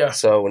Carolina. Yeah.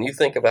 So when you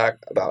think about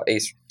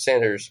Ace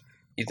Sanders,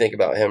 you think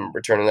about him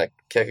returning that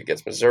kick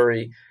against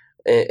Missouri,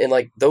 and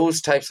like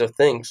those types of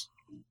things,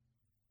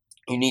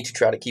 you need to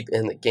try to keep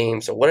in the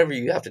game. So whatever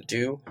you have to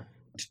do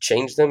to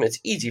change them,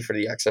 it's easy for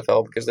the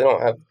XFL because they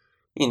don't have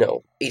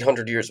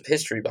 800 years of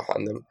history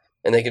behind them,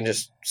 and they can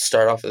just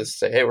start off with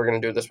this and say, hey, we're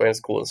going to do it this way, and it's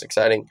cool and it's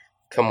exciting,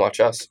 come watch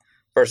us.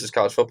 Versus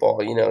college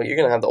football, you're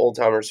going to have the old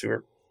timers who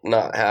are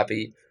not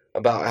happy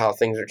about how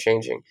things are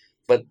changing.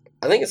 But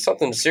I think it's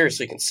something to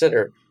seriously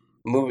consider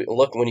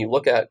when you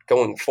look at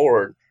going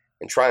forward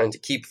and trying to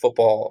keep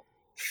football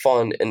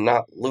fun and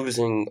not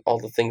losing all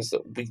the things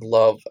that we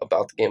love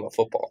about the game of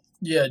football.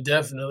 Yeah,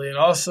 definitely. And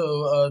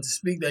also to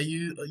speak that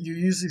you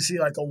usually see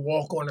like a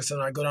walk-on or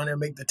something, like go down there and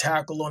make the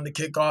tackle on the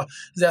kickoff.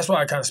 That's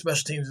why kind of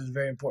special teams is a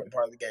very important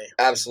part of the game.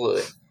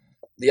 Absolutely.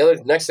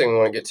 The next thing we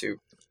want to get to,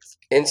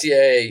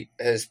 NCAA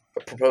has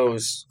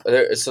proposed,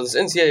 so this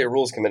NCAA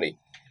Rules Committee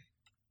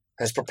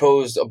has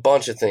proposed a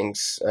bunch of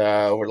things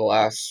over the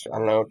last,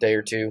 day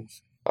or two.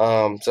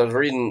 So I was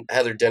reading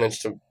Heather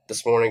Dinich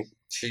this morning.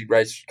 She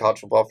writes college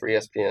football for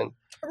ESPN.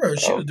 I remember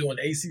she was doing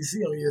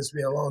ACC on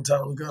ESPN a long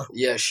time ago.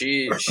 Yeah,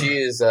 she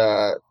is,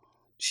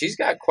 she's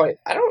got quite,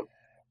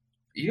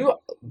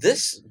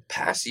 this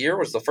past year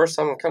was the first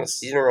time I've kind of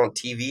seen her on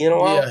TV in a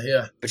while.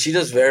 Yeah. But she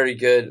does very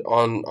good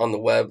on the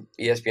web,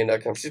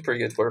 ESPN.com. She's a pretty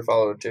good Twitter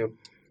follower, too.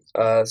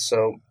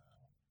 So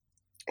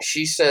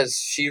she says,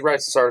 she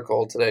writes this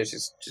article today.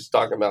 She's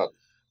talking about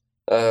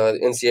the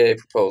NCAA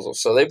proposal.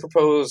 So they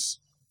propose,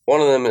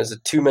 one of them is a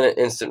 2-minute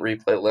instant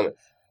replay limit.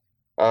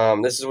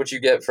 This is what you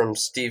get from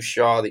Steve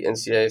Shaw, the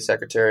NCAA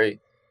secretary,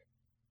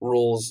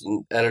 rules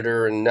and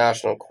editor and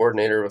national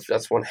coordinator.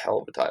 That's one hell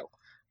of a title.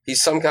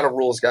 He's some kind of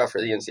rules guy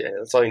for the NCAA.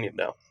 That's all you need to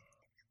know.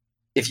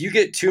 If you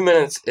get 2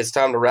 minutes, it's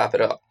time to wrap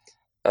it up.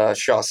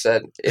 Shaw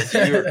said,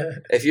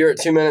 if you're at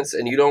 2 minutes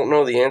and you don't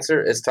know the answer,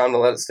 it's time to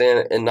let it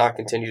stand and not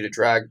continue to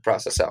drag the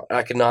process out. And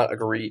I could not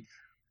agree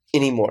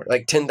anymore.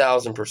 Like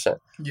 10,000%.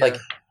 Yeah. Like,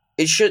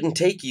 it shouldn't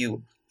take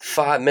you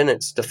 5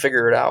 minutes to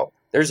figure it out.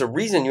 There's a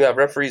reason you have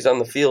referees on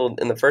the field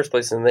in the first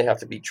place, and they have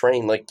to be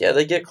trained. Like, yeah,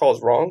 they get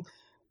calls wrong,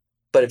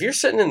 but if you're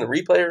sitting in the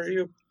replay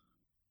review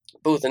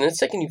booth and it's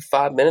taking you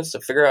 5 minutes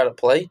to figure out a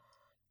play,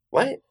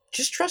 why?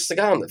 Just trust the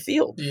guy on the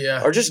field.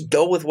 Yeah. Or just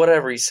go with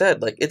whatever he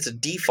said. Like, it's a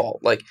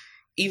default. Like,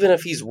 even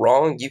if he's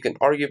wrong, you can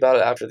argue about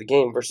it after the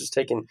game versus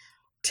taking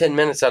 10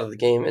 minutes out of the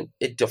game, and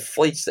it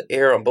deflates the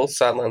air on both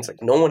sidelines.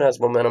 Like, no one has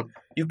momentum.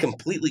 You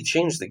completely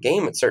change the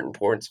game at certain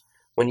points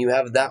when you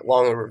have that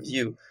long a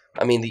review.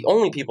 I mean, the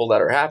only people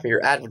that are happy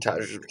are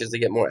advertisers because they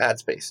get more ad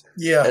space.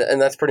 Yeah. And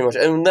that's pretty much –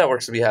 and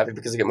networks will be happy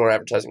because they get more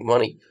advertising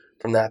money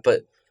from that.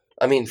 But,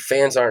 I mean,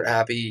 fans aren't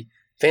happy.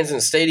 Fans in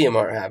the stadium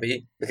aren't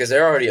happy because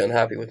they're already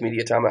unhappy with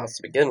media timeouts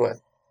to begin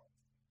with.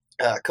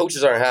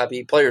 Coaches aren't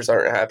happy. Players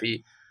aren't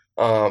happy.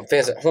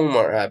 Fans at home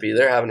aren't happy.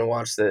 They're having to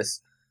watch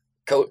this.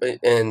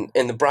 And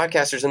the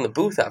broadcasters in the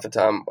booth half the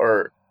time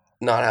are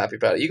not happy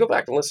about it. You go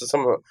back and listen to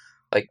some of the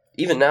 – like,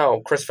 even now,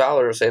 Chris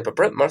Fowler will say it, but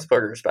Brent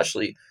Musburger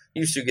especially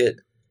used to get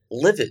 –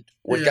 livid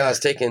with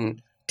guys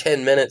taking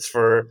 10 minutes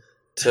to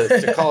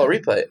call a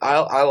replay.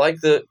 I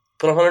like the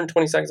put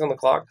 120 seconds on the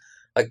clock.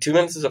 Like 2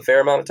 minutes is a fair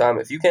amount of time.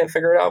 If you can't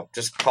figure it out,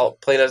 just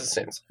play it as it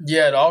stands.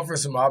 Yeah, to offer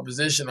some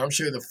opposition. I'm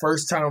sure the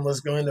first time what's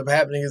going to end up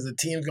happening is the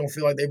team's going to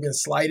feel like they've been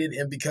slighted,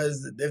 and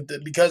because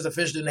the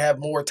fish didn't have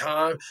more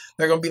time,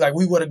 they're going to be like,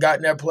 we would have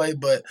gotten that play.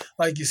 But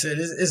like you said,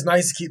 it's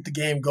nice to keep the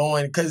game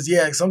going because,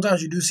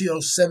 sometimes you do see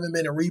those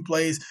 7-minute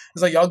replays.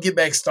 It's like y'all get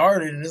back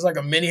started, and it's like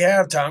a mini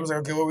halftime. It's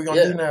like, okay, what are we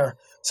going to do now?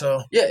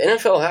 So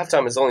NFL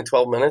halftime is only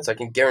 12 minutes. I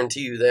can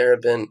guarantee you there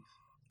have been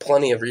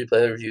plenty of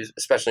replay reviews,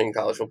 especially in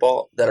college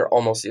football, that are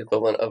almost the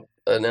equivalent of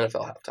an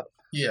NFL halftime.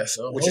 Yeah,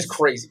 which is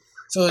crazy.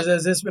 So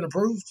has this been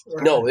approved?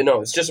 No,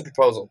 it's just a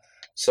proposal.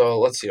 So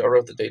let's see. I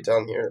wrote the date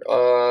down here.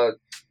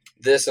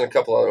 This and a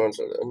couple other ones.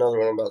 Another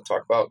one I'm about to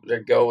talk about. They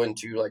go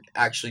into like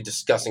actually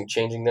discussing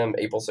changing them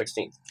April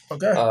 16th.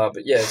 Okay.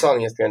 But yeah, it's on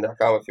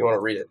ESPN.com if you want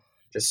to read it.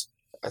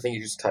 I think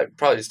you just type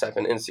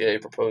in NCAA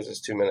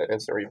proposes 2-minute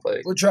instant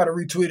replay. We'll try to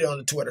retweet it on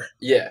the Twitter.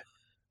 Yeah.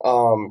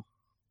 And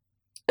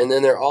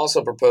then they're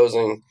also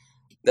proposing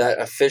that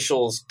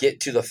officials get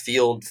to the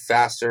field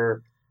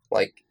faster,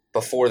 like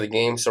before the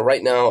game. So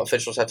right now,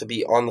 officials have to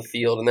be on the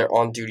field and they're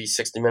on duty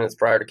 60 minutes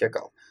prior to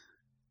kickoff.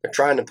 They're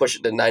trying to push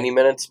it to 90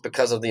 minutes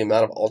because of the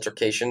amount of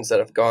altercations that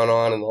have gone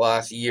on in the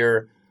last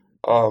year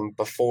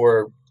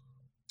before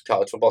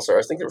college football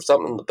started. I think there was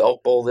something in the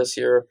Belk Bowl this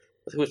year.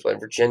 Who was playing?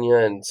 Virginia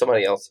and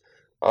somebody else.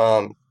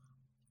 A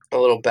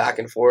little back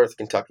and forth,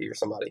 Kentucky or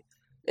somebody.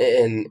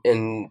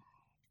 And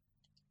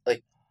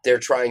like they're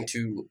trying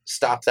to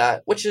stop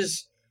that, which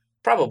is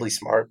probably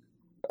smart.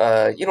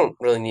 You don't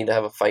really need to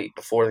have a fight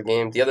before the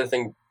game. The other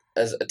thing,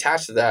 as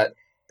attached to that,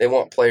 they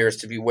want players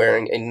to be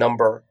wearing a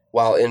number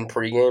while in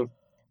pregame.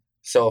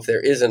 So if there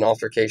is an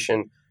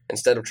altercation,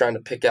 instead of trying to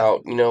pick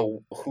out,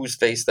 whose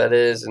face that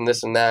is and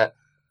this and that,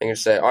 and you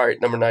say, all right,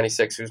 number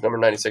 96, who's number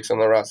 96 on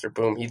the roster?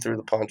 Boom, he threw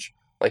the punch.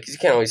 Like, you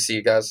can't always see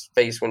a guy's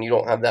face when you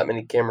don't have that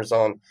many cameras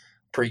on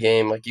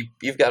pregame. Like,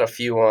 you've got a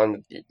few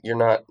on. You're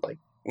not, like,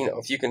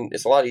 if you can,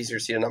 it's a lot easier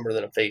to see a number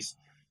than a face.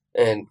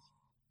 And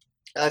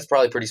that's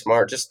probably pretty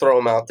smart. Just throw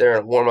them out there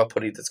and warm up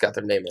hoodie that's got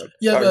their name on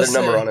it, or their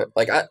number on it.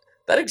 Like,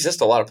 that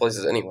exists a lot of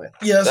places anyway.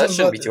 Yeah, that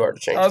shouldn't be too hard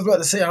to change. I was about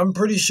to say, I'm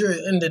pretty sure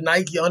in the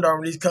Nike Under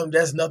Armour these come,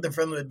 that's nothing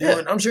for them to do. Yeah.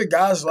 And I'm sure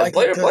guys like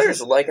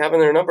players like having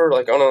their number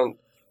like on a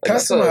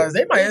customized.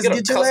 They might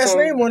get your last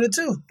name on it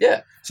too.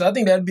 Yeah. So I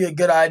think that'd be a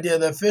good idea.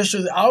 The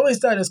officials, I always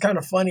thought it's kind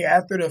of funny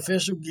after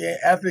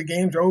the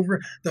game's over,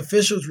 the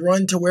officials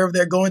run to wherever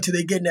they're going to.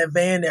 They get in that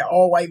van, that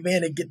all white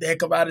van, they get the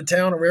heck up out of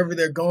town or wherever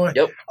they're going.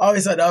 Yep. I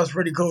always thought that was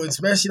pretty cool,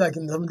 especially like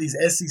in some of these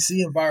SEC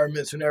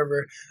environments,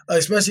 whenever,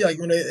 especially like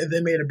when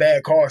they made a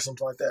bad call or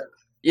something like that.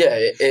 Yeah,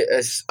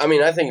 it's. I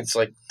mean, I think it's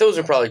like those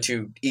are probably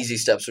two easy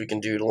steps we can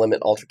do to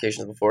limit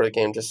altercations before the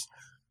game. Just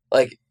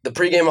like the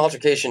pregame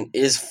altercation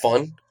is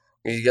fun.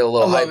 You get a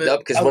little hyped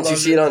up because once you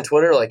see it on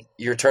Twitter, like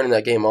you're turning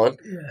that game on.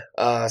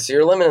 Yeah. So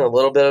you're limiting a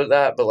little bit of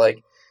that, but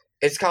like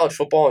it's college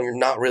football and you're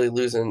not really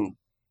losing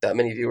that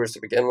many viewers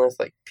to begin with.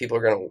 Like people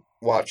are gonna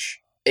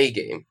watch a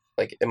game.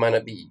 Like it might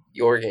not be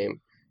your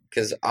game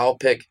because I'll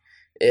pick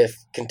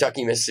if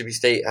Kentucky Mississippi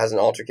State has an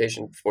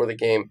altercation before the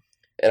game,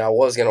 and I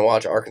was gonna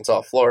watch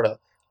Arkansas Florida.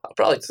 I'll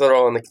probably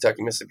throw on the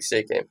Kentucky Mississippi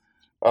State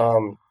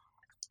game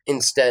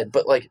instead.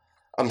 But like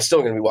I'm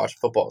still gonna be watching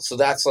football, so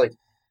that's like.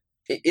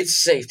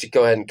 It's safe to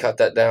go ahead and cut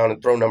that down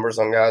and throw numbers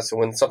on guys. So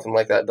when something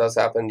like that does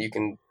happen, you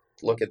can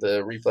look at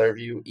the replay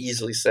review,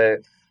 easily say,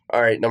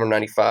 all right, number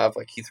 95,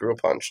 like he threw a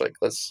punch. Like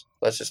let's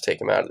just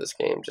take him out of this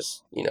game.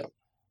 Just,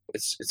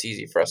 it's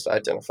easy for us to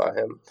identify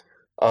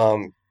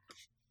him.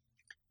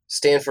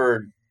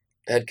 Stanford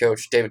head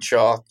coach David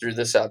Shaw threw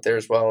this out there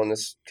as well in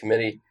this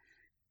committee.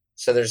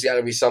 So there's got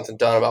to be something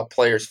done about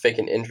players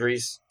faking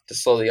injuries to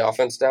slow the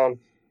offense down.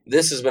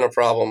 This has been a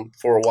problem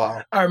for a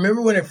while. I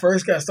remember when it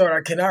first got started.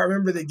 I cannot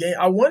remember the game.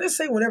 I want to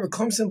say whenever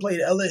Clemson played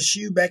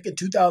LSU back in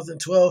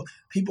 2012,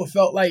 people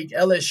felt like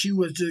LSU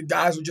was just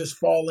guys were just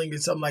falling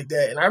and something like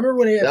that. And I remember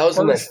when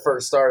when they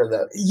first started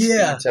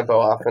that tempo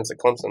offense at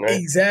Clemson, right?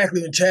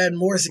 Exactly, when Chad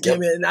Morrison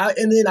came in,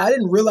 and then I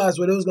didn't realize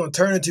what it was going to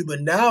turn into.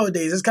 But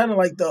nowadays, it's kind of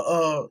like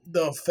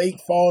the fake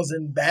falls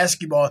in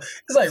basketball.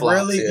 It's like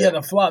flops,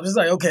 the flops. It's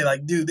like, okay,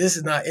 like dude, this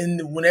is not. And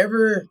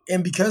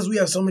because we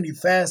have so many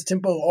fast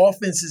tempo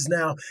offenses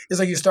now.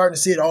 It's like you're starting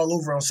to see it all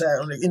over on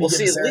Saturday. At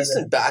least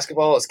in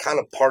basketball, it's kind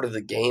of part of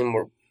the game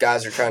where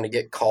guys are trying to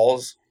get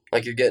calls.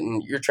 Like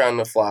you're trying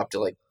to flop to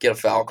like get a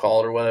foul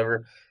called or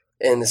whatever.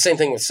 And the same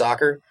thing with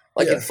soccer.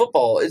 Like in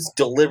football, it's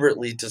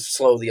deliberately to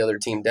slow the other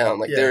team down.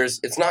 Like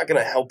it's not going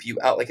to help you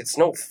out. Like it's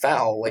no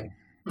foul. Like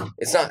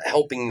it's not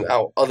helping you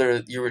out.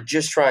 You were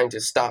just trying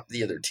to stop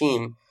the other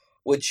team,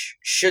 which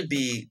should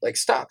be like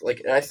stopped.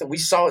 Like, and we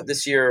saw it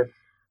this year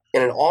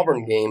in an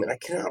Auburn game, and I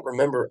cannot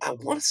remember. I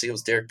want to say it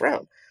was Derek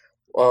Brown.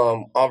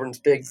 Auburn's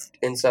big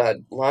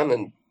inside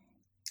lineman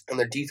on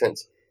their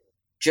defense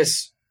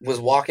just was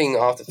walking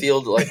off the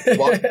field.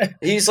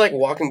 He's like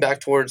walking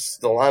back towards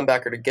the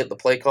linebacker to get the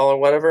play call or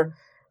whatever.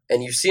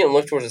 And you see him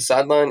look towards the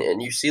sideline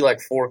and you see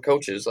like four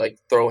coaches like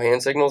throw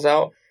hand signals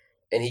out.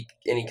 And he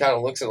kind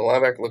of looks at the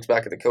linebacker, looks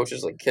back at the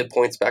coaches, like kid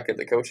points back at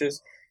the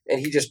coaches. And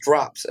he just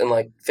drops and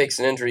like fakes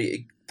an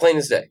injury, plain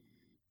as day.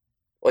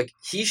 Like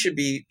he should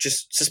be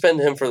just suspend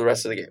him for the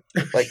rest of the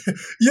game. Like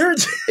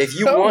if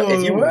you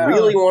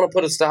really want to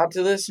put a stop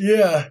to this,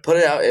 put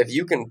it out. If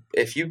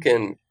you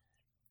can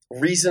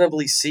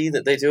reasonably see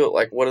that they do it,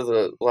 like what are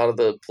a lot of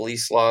the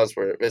police laws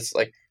where it's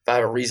like if I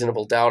have a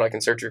reasonable doubt, I can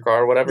search your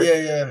car or whatever.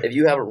 If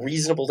you have a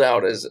reasonable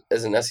doubt as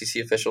an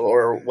SEC official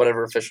or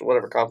whatever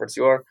conference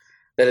you are,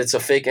 that it's a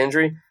fake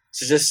injury.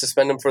 So just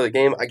suspend him for the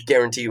game. I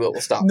guarantee you it will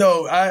stop.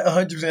 No,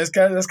 100%. That's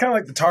kind of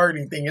like the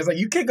targeting thing. It's like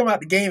you kick them out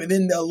the game, and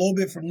then a little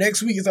bit from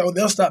next week, it's like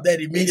they'll stop that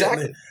immediately.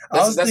 Exactly.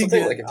 That's the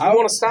thing. Like if you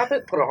want to stop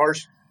it, put a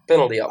harsh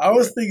penalty out. I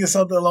was thinking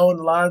something along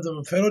the lines of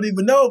a penalty,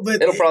 but no.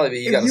 But it'll probably be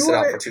you got to sit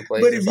out for 2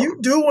 plays. But if you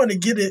do want to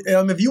get it,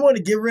 if you want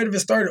to get rid of it,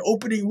 starting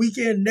opening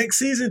weekend next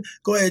season,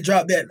 go ahead and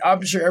drop that.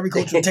 I'm sure every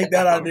coach will take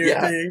that out of their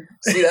thing.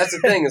 See, that's the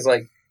thing. Is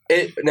like.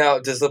 Now,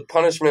 does the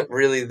punishment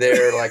really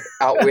there like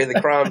outweigh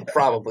the crime?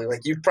 Probably.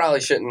 Like you probably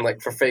shouldn't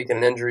like for faking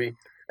an injury.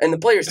 And the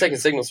players taking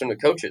signals from the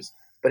coaches.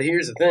 But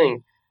here's the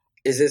thing: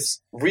 is this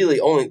really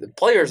only the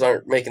players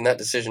aren't making that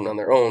decision on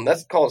their own. That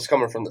call is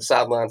coming from the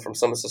sideline, from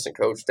some assistant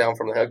coach, down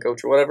from the head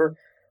coach or whatever.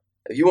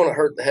 If you want to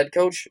hurt the head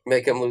coach,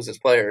 make him lose his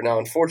player. Now,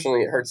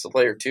 unfortunately, it hurts the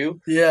player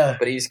too. Yeah.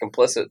 But he's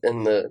complicit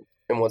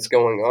in what's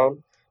going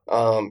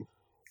on.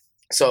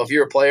 So if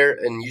you're a player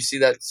and you see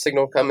that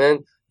signal come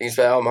in, you can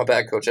say, "Oh, my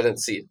bad, coach. I didn't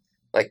see it."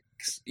 Like,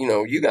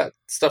 you got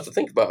stuff to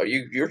think about.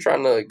 You're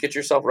trying to get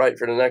yourself right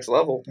for the next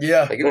level.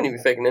 Yeah. Like, you don't even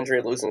fake an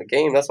injury losing a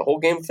game. That's a whole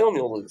game of film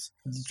you'll lose.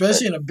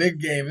 Especially in a big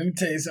game. Let me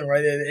tell you something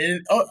right there.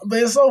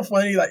 But it's so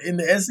funny. Like, in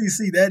the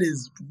SEC, that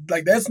is,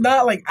 like, that's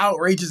not, like,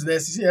 outrageous in the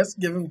SEC. That's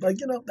giving, like,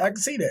 I can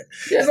see that.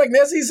 Yeah. It's like in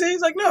the SEC,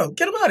 it's like, no,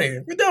 get him out of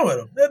here. We're done with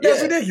him.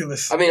 That's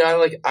ridiculous. I mean,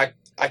 I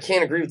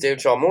can't agree with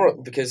David Shaw more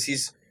because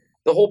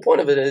the whole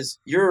point of it is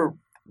you're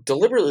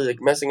deliberately,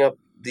 like, messing up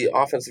the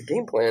offensive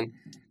game plan.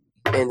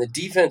 And the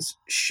defense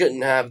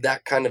shouldn't have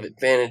that kind of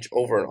advantage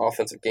over an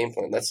offensive game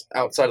plan. That's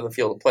outside of the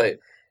field of play.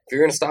 If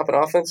you're going to stop an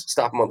offense,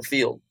 stop them on the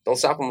field. Don't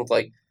stop them with,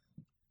 like,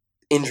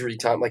 injury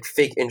time, like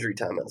fake injury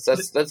timeouts.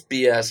 That's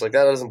BS. Like,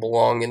 that doesn't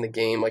belong in the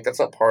game. Like, that's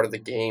not part of the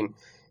game.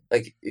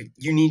 Like,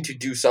 you need to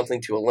do something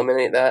to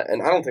eliminate that.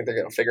 And I don't think they're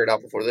going to figure it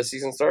out before this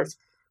season starts.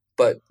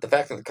 But the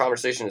fact that the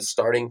conversation is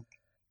starting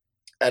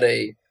at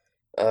a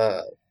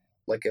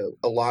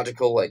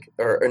logical, like,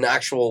 or an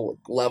actual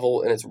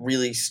level, and it's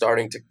really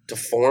starting to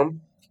form,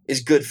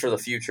 is good for the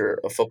future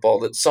of football,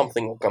 that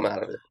something will come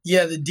out of it.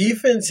 Yeah, the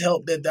defense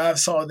help that I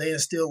saw they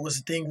instilled was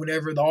the thing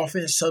whenever the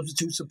offense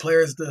substitutes the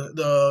players,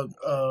 the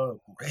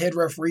head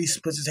referee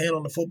puts his hand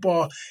on the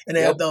football, and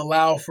they have to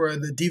allow for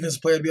the defense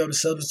player to be able to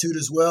substitute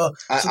as well.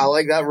 I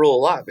like that rule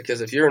a lot, because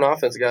if you're an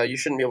offense guy, you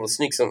shouldn't be able to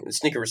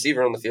sneak a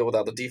receiver on the field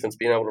without the defense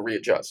being able to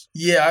readjust.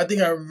 Yeah, I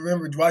think I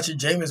remember watching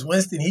Jameis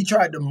Winston. He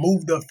tried to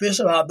move the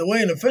official out the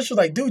way, and the official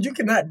was like, dude, you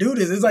cannot do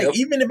this. It's like,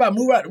 even if I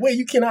move out the way,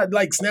 you cannot,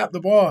 like, snap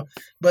the ball.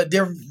 But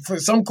for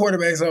some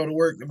quarterbacks, that would have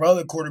worked. For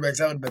other quarterbacks,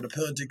 that would have been a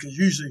penalty, because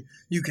usually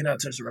you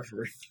cannot touch the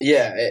referee.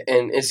 Yeah,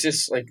 and it's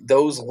just like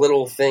those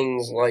little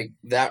things, like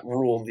that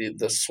rule,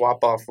 the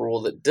swap-off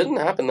rule that didn't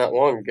happen that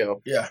long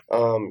ago. Yeah.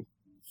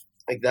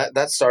 Like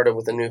that started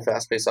with the new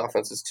fast-paced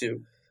offenses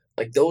too.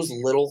 Like, those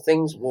little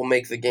things will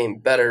make the game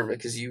better,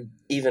 because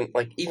even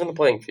the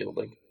playing field,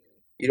 like,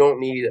 you don't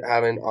need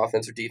having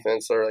offense or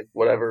defense or, like,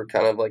 whatever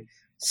kind of, like,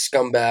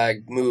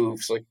 scumbag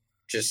moves, like,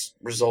 just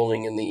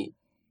resulting in the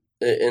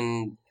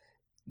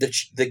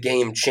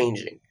game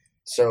changing.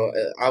 So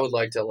I would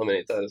like to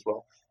eliminate that as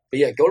well. But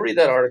yeah, go read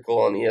that article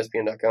on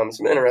ESPN.com.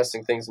 Some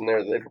interesting things in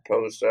there that they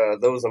proposed.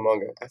 Those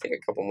among, I think,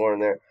 a couple more in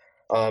there.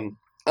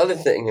 Other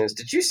thing is,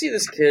 did you see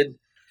this kid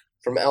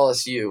from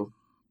LSU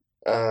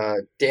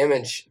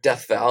damage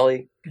Death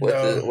Valley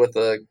with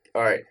the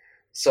all right?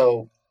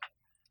 So,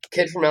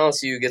 kid from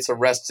LSU gets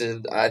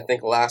arrested, I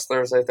think last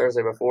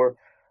Thursday before,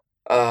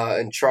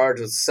 and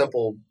charged with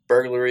simple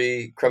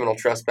burglary, criminal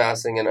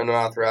trespassing, and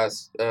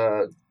unauthorized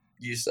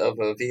use of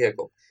a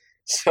vehicle.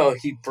 So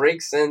he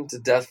breaks into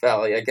Death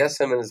Valley, I guess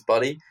him and his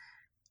buddy,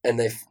 and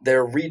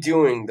they're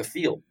redoing the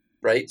field,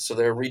 right? So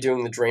they're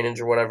redoing the drainage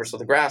or whatever, so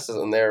the grass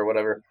isn't there or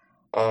whatever.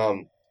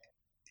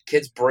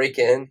 Kids break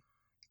in,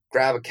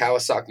 grab a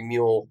Kawasaki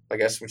mule, I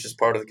guess, which is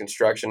part of the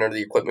construction or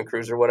the equipment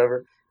crews or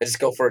whatever, and just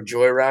go for a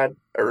joyride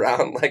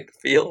around, like, the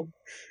field.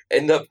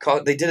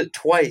 They did it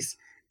twice,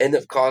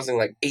 ended up causing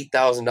like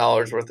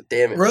 $8,000 worth of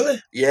damage.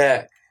 Really?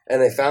 Yeah.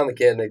 And they found the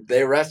kid, and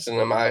they arrested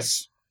him.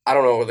 I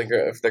don't know if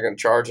they're going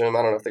to charge him.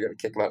 I don't know if they're going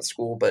to kick him out of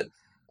school. But,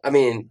 I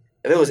mean,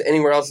 if it was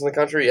anywhere else in the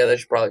country, yeah, they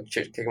should probably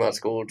kick him out of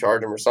school,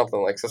 charge him or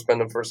something, like suspend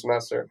him for a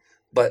semester.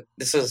 But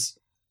this is,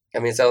 I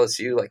mean, it's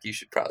LSU. Like, you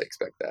should probably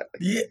expect that.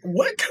 Yeah,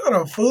 what kind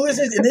of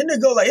foolishness? And then to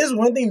go, like, it's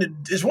one thing to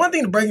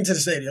break into the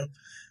stadium.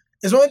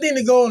 It's one thing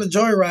to go on a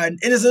joyride,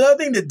 and it's another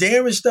thing to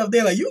damage stuff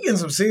there. Like, you getting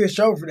some serious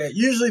trouble for that,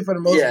 usually for the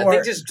most part. Yeah,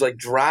 they just, like,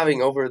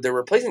 driving over. They're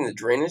replacing the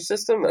drainage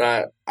system, and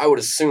I would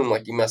assume,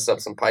 like, you messed up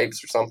some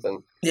pipes or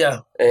something. Yeah.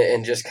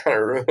 And just kind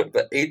of ruined.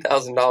 But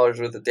 $8,000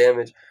 worth of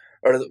damage.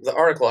 Or the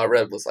article I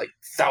read was, like,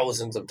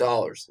 thousands of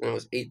dollars, and it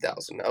was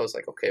 $8,000. I was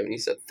like, okay, when you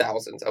said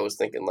thousands, I was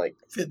thinking, like,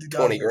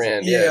 20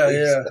 grand.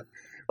 Yeah.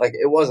 Like,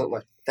 it wasn't,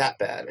 like, that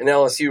bad. And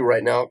LSU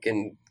right now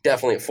can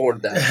definitely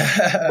afford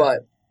that.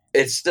 But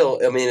it's still,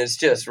 I mean, it's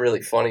just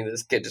really funny that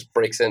this kid just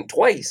breaks in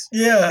twice.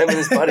 Yeah. Him and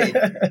his buddy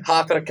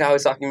hop in a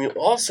Kawasaki mule.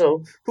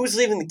 Also, who's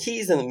leaving the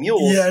keys and the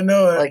mules? Yeah, I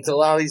know. Like, to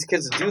allow these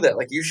kids to do that.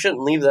 Like, you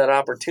shouldn't leave that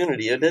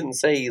opportunity. It didn't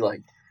say,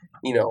 like,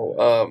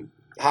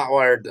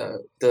 hot-wired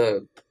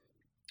the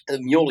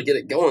mule to get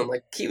it going.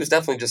 Like, key was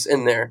definitely just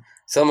in there.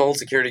 Some old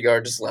security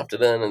guard just left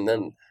it in, and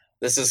then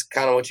this is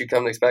kind of what you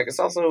come to expect. It's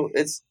also,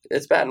 it's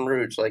Baton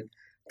Rouge. Like,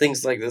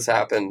 things like this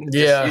happen.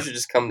 Yeah. You should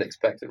just come to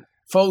expect it.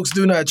 Folks,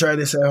 do not try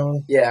this at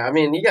home. Yeah, I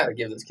mean, you got to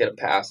give this kid a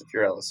pass if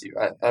you're LSU.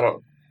 I'd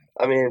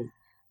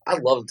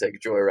love to take a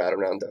joyride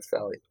around Death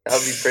Valley. That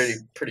would be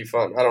pretty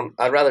fun.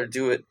 I'd rather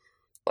do it,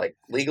 like,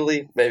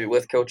 legally, maybe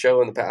with Coach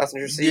O in the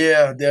passenger seat.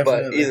 Yeah,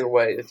 definitely. But either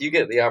way, if you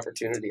get the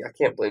opportunity, I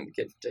can't blame the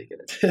kid for taking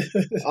it.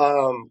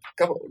 A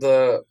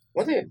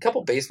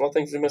couple baseball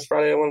things we missed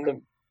Friday I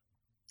wanted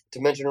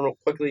to mention real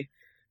quickly.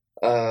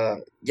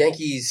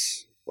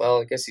 Yankees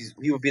well, I guess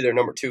he would be their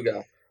number 2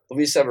 guy.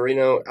 Luis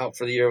Severino out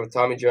for the year with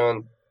Tommy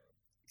John.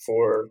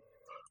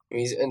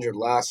 He's injured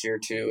last year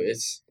too.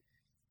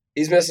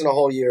 He's missing a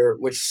whole year,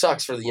 which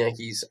sucks for the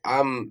Yankees.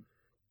 I'm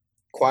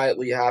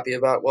quietly happy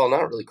about. Well,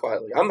 not really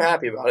quietly. I'm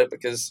happy about it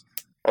because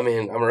I'm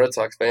a Red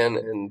Sox fan,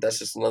 and that's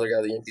just another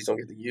guy the Yankees don't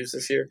get to use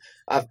this year.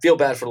 I feel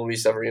bad for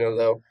Luis Severino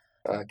though,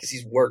 because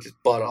he's worked his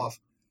butt off,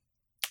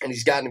 and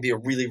he's gotten to be a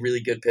really,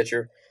 really good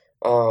pitcher.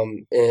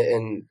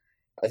 And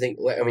I think,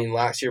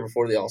 last year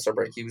before the All-Star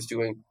break, he was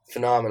doing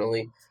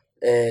phenomenally,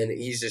 and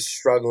he's just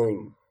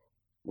struggling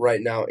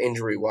right now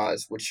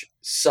injury-wise, which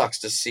sucks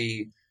to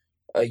see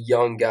a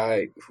young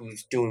guy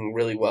who's doing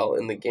really well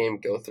in the game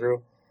go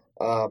through.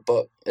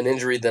 But an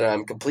injury that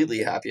I'm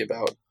completely happy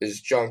about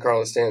is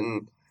Giancarlo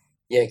Stanton,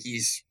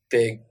 Yankees'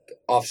 big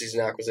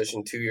offseason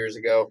acquisition 2 years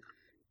ago,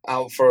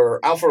 out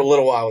for a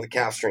little while with a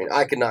calf strain.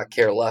 I could not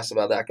care less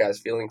about that guy's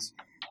feelings.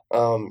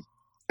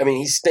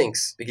 He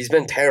stinks. He's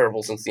been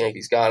terrible since the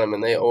Yankees got him,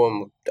 and they owe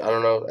him, I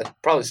don't know,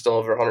 probably still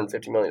over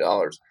 $150 million.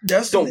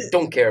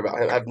 Don't care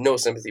about him. I have no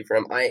sympathy for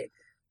him. I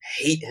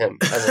hate him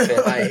as a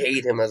fan. I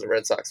hate him as a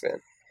Red Sox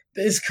fan.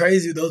 It's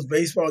crazy, those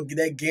baseball,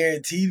 that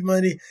guaranteed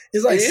money.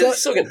 It's like he's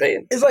still getting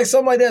paid. It's like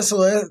something like that. So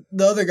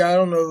the other guy, I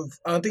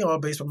don't think all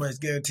baseball money is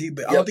guaranteed,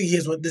 but I don't think he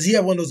has one. Does he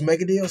have one of those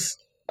mega deals?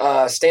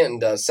 Stanton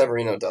does.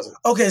 Severino doesn't.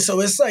 Okay, so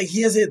it's like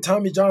he has hit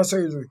Tommy John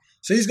surgery.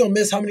 So he's gonna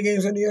miss how many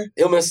games in the year?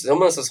 He'll miss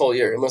this whole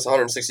year. He'll miss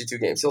 162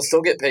 games. He'll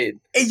still get paid.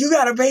 And you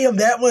gotta pay him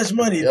that much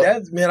money.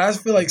 Yep. I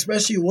feel like,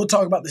 especially we'll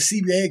talk about the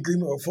CBA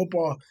agreement with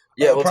football.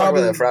 Yeah, we'll talk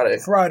about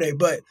that Friday.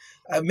 But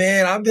I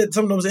bet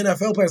some of those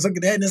NFL players look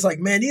at that and it's like,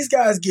 man, these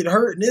guys get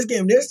hurt in this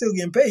game. They're still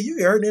getting paid. You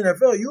get hurt in the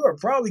NFL, you are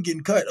probably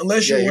getting cut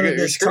unless you're one of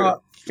the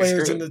top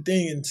players in the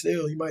thing, and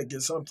still you might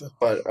get something.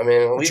 But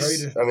at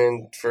least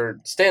for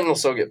Stanton will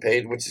still get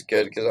paid, which is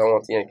good because I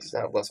want the Yankees to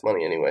have less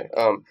money anyway.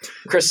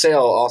 Chris Sale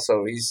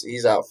also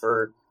he's out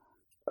for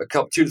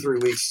 2 to 3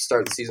 weeks to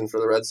start the season for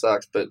the Red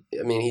Sox. But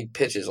he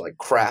pitches like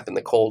crap in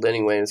the cold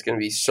anyway, and it's going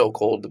to be so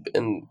cold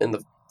in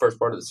the first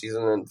part of the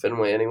season in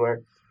Fenway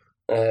anywhere.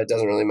 It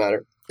doesn't really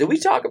matter. Did we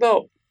talk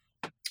about?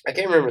 I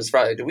can't remember. It's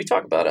Friday. Did we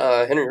talk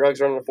about Henry Ruggs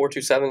running a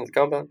 4.27 at the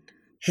compound?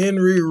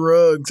 Henry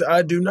Ruggs,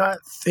 I do not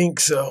think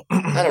so.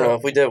 I don't know.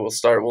 If we did, we'll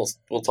start.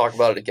 We'll talk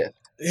about it again.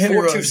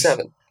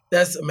 4.27.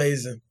 That's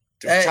amazing.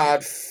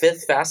 Tied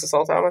 5th fastest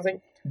all time, I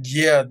think.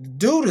 Yeah,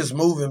 dude is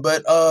moving.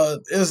 But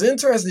it was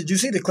interesting. Did you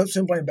see the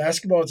Clemson playing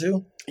basketball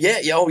too? Yeah.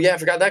 I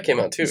forgot that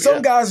came out too.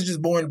 Some guys are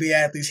just born to be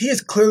athletes. He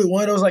is clearly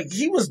one of those. Like,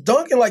 he was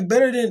dunking like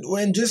better than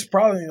when he's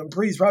probably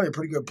a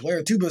pretty good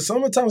player too. But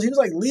sometimes he was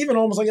like leaving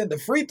almost like at the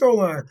free throw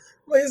line.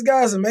 Like, this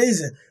guy's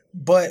amazing.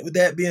 But with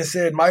that being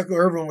said, Michael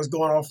Irvin was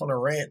going off on a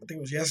rant. I think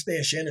it was yesterday,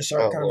 and Shannon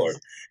Sharp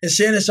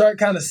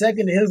kind of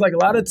seconded. He was like, a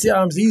lot of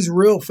times these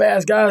real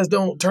fast guys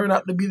don't turn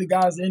out to be the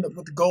guys that end up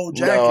with the gold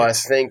jacket. No, I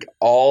think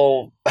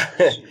all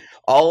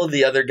of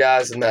the other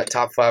guys in that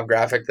top 5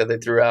 graphic that they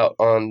threw out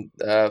on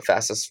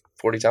fastest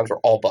 40 times were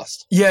all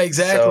bust. Yeah,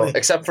 exactly. So,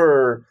 except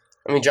for,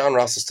 John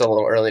Ross is still a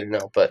little early to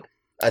know, but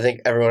I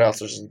think everyone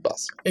else was just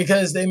bust.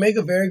 Because they make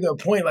a very good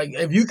point. Like,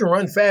 if you can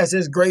run fast,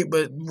 it's great,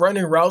 but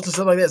running routes and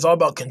stuff like that is all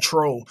about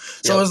control.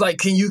 So it's like,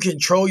 can you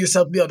control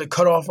yourself to be able to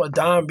cut off a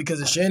dime?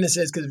 Because as Shannon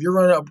says, because if you're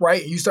running up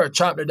right and you start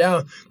chopping it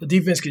down, the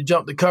defense can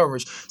jump the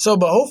coverage. So,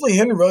 but hopefully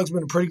Henry Ruggs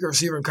been a pretty good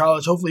receiver in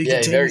college. Hopefully he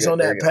continues on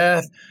that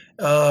path.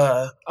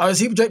 Is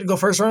he projected to go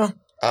first round?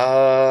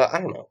 I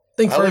don't know.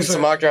 I looked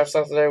some mock draft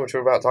stuff today, which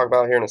we're about to talk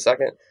about here in a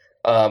second,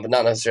 but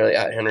not necessarily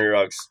at Henry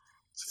Ruggs.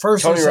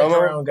 First or second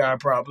round guy,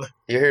 probably.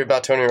 You heard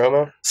about Tony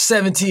Romo?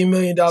 $17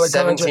 million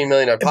contract. $17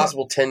 million,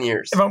 possible 10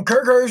 years. If I'm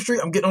Kirk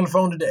Herbstreit, I'm getting on the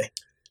phone today.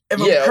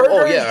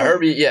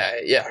 Herbie.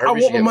 I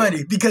want my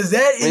money because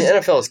that is.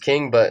 NFL is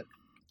king, but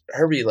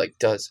Herbie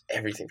does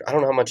everything. I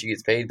don't know how much he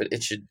gets paid, but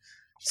it should.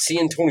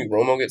 Seeing Tony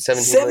Romo get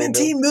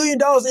 $17 million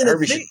in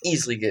Herbie should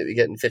easily be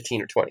getting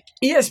 15 or 20.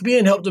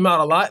 ESPN helped him out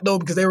a lot though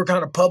because they were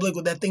kind of public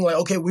with that thing like,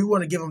 okay, we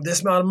want to give him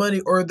this amount of money,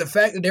 or the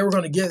fact that they were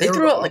going to get. They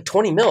threw out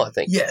 20 mil, I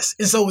think. Yes,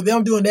 and so with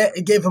them doing that,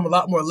 it gave him a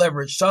lot more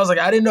leverage. So I was like,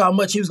 I didn't know how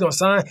much he was going to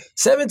sign.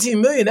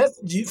 $17 million. That's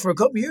for a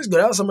couple of years ago.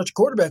 That was how much a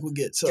quarterback would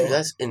get. So dude,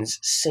 that's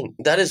insane.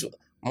 That is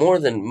more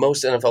than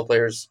most NFL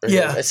players.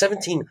 It's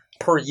 17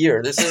 per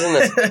year. This isn't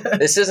a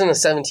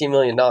 $17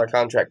 million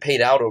contract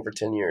paid out over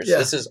 10 years. Yeah.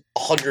 This is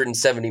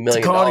 $170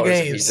 million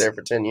if he's there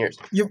for 10 years.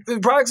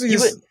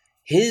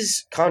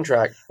 His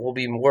contract will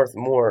be worth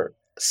more.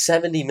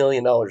 $70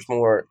 million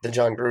more than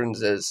John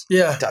Gruden's is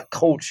to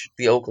coach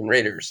the Oakland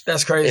Raiders.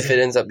 That's crazy. If it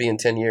ends up being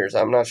 10 years.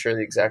 I'm not sure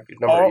the exact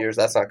number of years.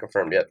 That's not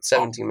confirmed yet.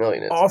 $17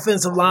 million.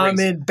 Offensive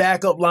linemen,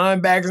 backup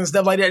linebackers and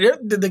stuff like that.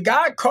 The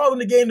guy calling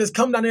the game that's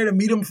come down there to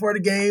meet him before the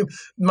game,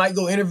 might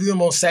go interview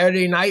him on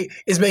Saturday night,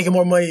 is making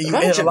more money than you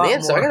and a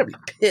lot more. I got to be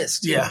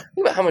pissed. Yeah. Think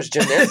about how much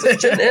Jim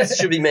Nance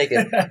should be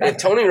making. And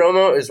Tony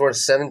Romo is worth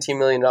 $17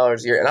 million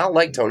a year. And I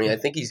like Tony. I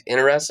think he's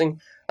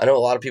interesting. I know a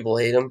lot of people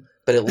hate him.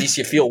 But at least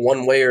you feel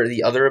one way or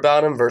the other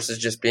about him versus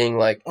just being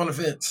like on the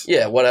fence.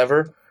 Yeah,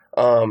 whatever.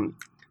 Just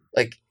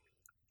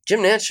Jim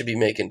Nantz should be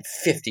making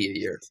 $50 a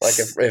year. Like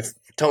if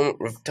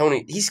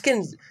Tony, he's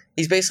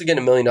basically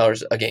getting $1 million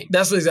a game.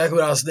 That's exactly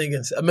what I was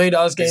thinking. $1 million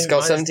game. He's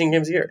got 17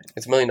 games a year.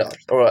 It's $1 million.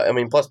 Or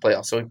plus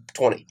playoffs, so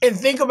 20. And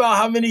think about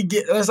how many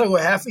that's like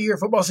what, half a year?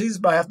 Football season's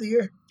about half the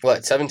year?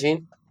 What,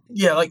 17?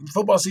 Yeah, like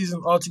football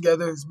season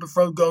altogether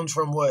goes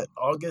from what,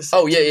 August?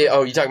 Oh, yeah.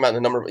 Oh, you're talking about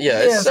the number.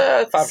 Yeah, it's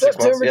 5 or 6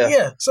 months.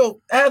 Yeah.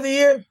 So half the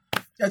year,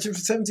 got you for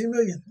 $17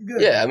 million.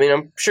 Good. Yeah, I mean,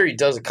 I'm sure he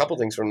does a couple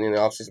things for me in the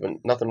offseason, but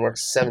nothing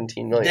works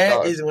 $17 million.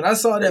 That is, when I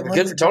saw that.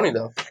 Good for Tony,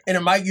 though. And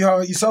then Mike,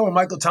 you saw when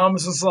Michael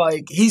Thomas was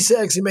like, he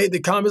actually made the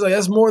comments like,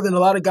 that's more than a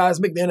lot of guys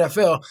make the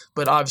NFL.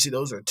 But obviously,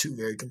 those are two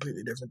very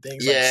completely different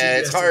things. Yeah,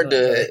 it's hard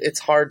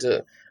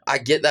to. I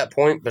get that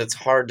point, but it's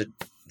hard to.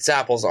 It's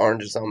apples and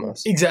oranges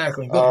almost.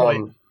 Exactly. Good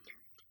point.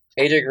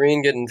 AJ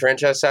Green getting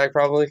franchise tag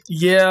probably.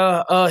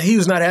 Yeah, he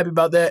was not happy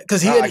about that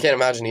because I can't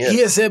imagine he is. He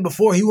had said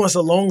before he wants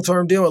a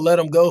long-term deal and let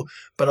him go,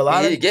 but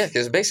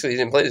because basically he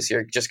didn't play this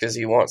year just because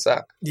he wants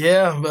that.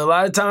 Yeah, but a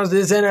lot of times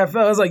this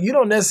NFL, it's like you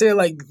don't necessarily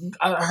like.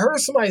 I heard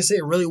somebody say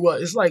it really well.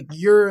 It's like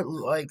you're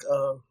like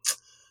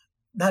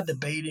not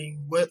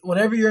debating, but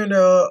whenever you're in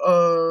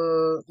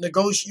you're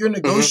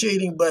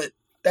negotiating, but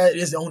that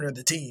is the owner of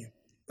the team.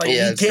 Like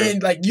you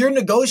can you're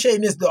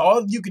negotiating this.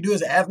 All you can do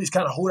as an athlete is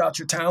kind of hold out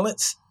your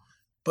talents.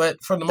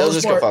 But for the most part, they'll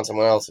just go find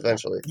someone else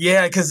eventually.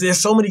 Yeah, because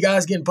there's so many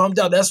guys getting pumped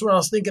out. That's what I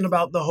was thinking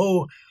about the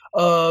whole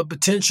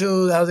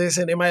potential. How they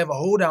say they might have a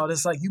holdout.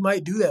 It's like you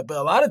might do that, but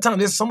a lot of times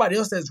there's somebody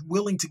else that's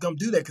willing to come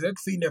do that because they're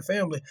feeding their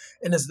family.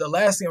 And it's the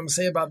last thing I'm gonna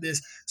say about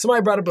this.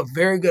 Somebody brought up a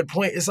very good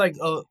point. It's like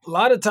a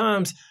lot of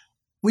times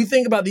we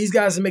think about these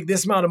guys that make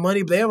this amount of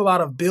money, but they have a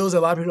lot of bills that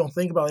a lot of people don't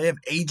think about. They have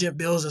agent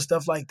bills and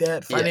stuff like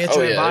that,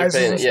 financial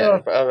advisors and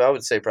stuff. I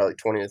would say probably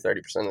 20 to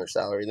 30% of their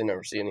salary they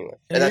never see anyway.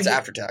 And that's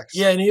after tax.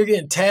 Yeah, and you're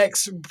getting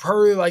taxed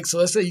per, so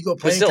let's say you go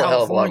play in California. Still a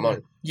hell of a lot of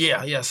money.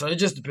 Yeah, so it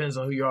just depends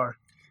on who you are.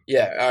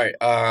 Yeah, all right.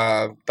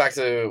 Back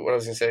to what I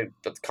was going to say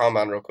about the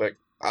combine real quick.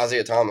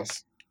 Isaiah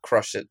Thomas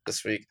crushed it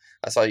this week.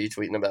 I saw you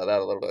tweeting about that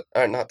a little bit.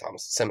 Not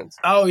Thomas, Simmons.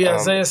 Oh, yeah,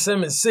 Isaiah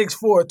Simmons,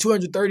 6'4",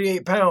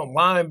 238-pound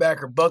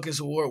linebacker, Buckets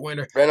Award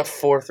winner. Ran a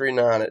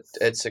 4.39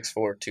 at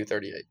 6'4",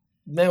 238.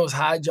 Man was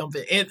high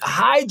jumping. And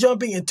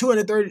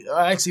 230,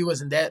 actually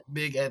wasn't that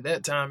big at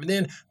that time. And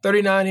then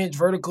 39-inch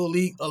vertical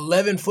leap,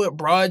 11-foot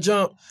broad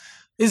jump.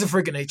 He's a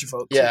freak of nature,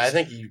 folks. Yeah, I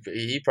think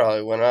he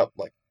probably went up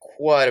like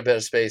quite a bit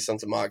of space on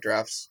some mock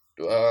drafts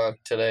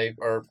today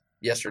or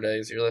yesterday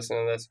as you're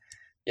listening to this.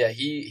 Yeah,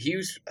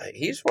 he's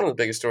one of the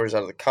biggest stories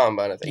out of the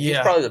combine, I think. Yeah.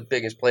 He's probably the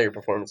biggest player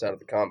performance out of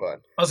the combine.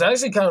 I was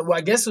actually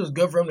I guess it was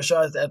good for him to show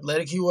how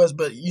athletic he was,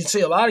 but you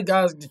see a lot of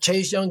guys,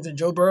 Chase Youngs and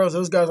Joe Burrows,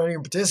 those guys aren't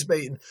even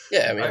participating.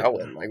 Yeah, I mean, I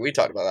wouldn't. Like, we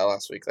talked about that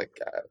last week. Like,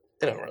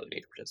 they don't really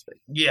need to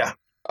participate. Yeah.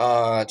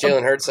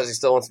 Jalen Hurts says he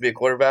still wants to be a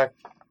quarterback.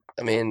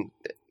 I mean,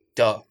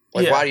 duh.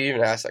 Like, why do you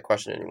even ask that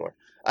question anymore?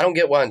 I don't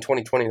get why in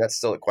 2020 that's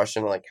still a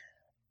question. Like,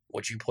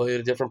 would you play at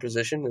a different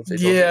position? If they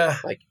told you?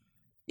 Like,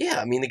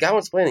 yeah, I mean, the guy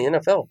wants to play in the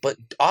NFL, but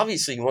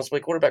obviously he wants to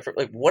play quarterback.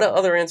 What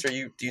other answer do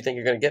you think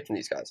you're going to get from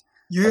these guys?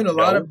 You're hearing a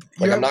lot of...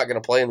 I'm not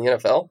going to play in the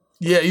NFL?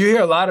 Yeah, you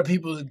hear a lot of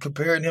people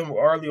comparing him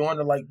early on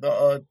to,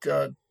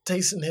 the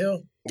Taysom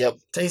Hill. Yep.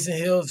 Taysom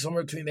Hill,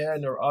 somewhere between there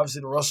and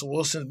obviously the Russell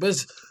Wilsons, but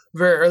it's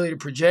very early to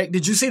project.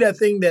 Did you see that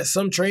thing that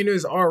some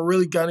trainers are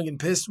really kind of getting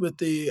pissed with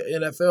the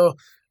NFL?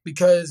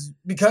 Because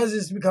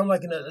it's become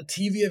like a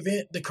TV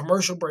event, the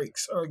commercial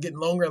breaks are getting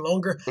longer and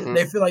longer. Mm-hmm.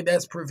 They feel like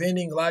that's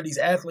preventing a lot of these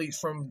athletes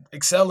from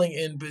excelling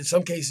and, in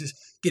some cases,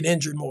 getting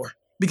injured more.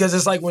 Because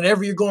it's like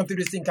whenever you're going through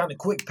this thing kind of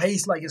quick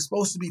pace, like it's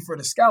supposed to be for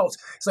the scouts,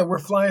 it's like we're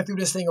flying through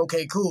this thing,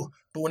 okay, cool.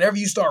 But whenever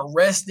you start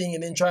resting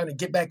and then trying to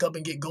get back up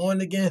and get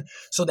going again,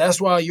 so that's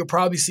why you'll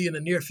probably see in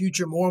the near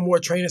future more and more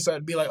trainers start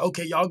to be like,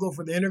 okay, y'all go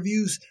for the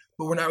interviews,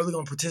 but we're not really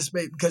going to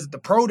participate because the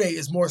pro day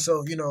is more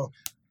so,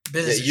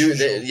 business.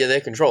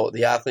 They control it.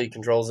 The athlete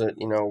controls it.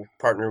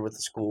 Partner with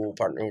the school,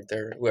 partner with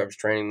whoever's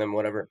training them,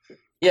 whatever.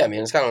 Yeah, I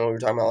mean, it's kind of what we were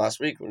talking about last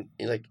week. When,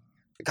 the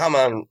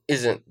combine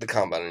isn't the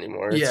combine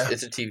anymore.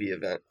 It's a TV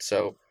event.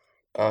 So,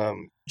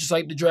 just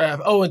like the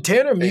draft. Oh, and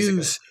Tanner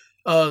Muse,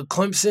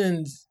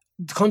 Clemson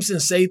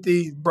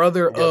safety,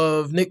 brother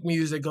of Nick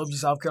Muse that goes to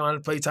South Carolina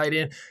to play tight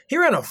end. He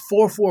ran a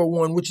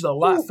 4.41, which is a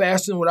lot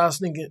faster than what I was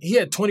thinking. He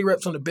had 20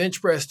 reps on the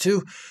bench press,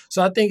 too.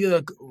 So I think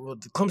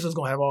Clemson's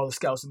going to have all the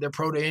scouts at their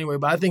pro day anyway,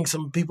 but I think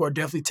some people are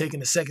definitely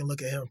taking a second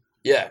look at him.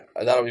 Yeah,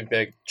 that'll be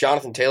big.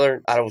 Jonathan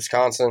Taylor out of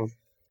Wisconsin.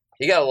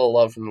 He got a little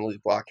love from the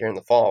lead block here in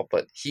the fall,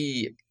 but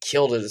he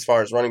killed it as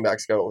far as running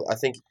backs go. I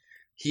think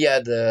he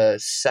had the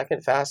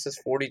second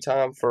fastest 40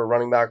 time for a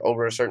running back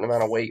over a certain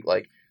amount of weight,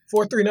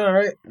 4.39,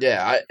 right?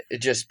 Yeah,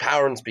 just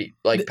power and speed.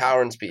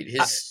 Power and speed.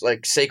 His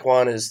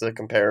Saquon is the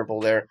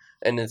comparable there,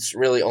 and it's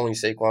really only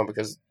Saquon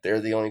because they're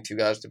the only two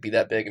guys to be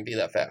that big and be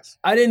that fast.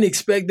 I didn't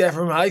expect that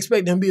from him. I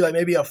expected him to be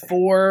maybe a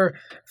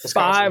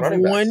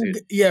 4.51.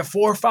 Yeah,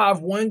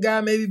 4.51 guy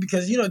maybe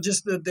because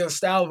just their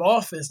style of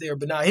offense there.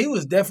 But now he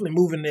was definitely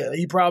moving there.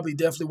 He probably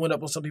definitely went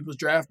up on some people's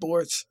draft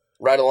boards.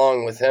 Right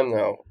along with him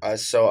though.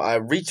 So I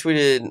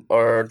retweeted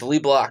or the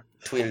lead block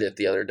tweeted it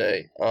the other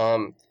day.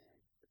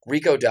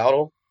 Rico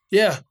Dowdle.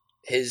 Yeah.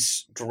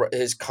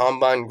 his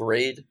combine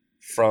grade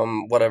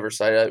from whatever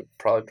site,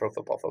 probably Pro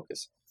Football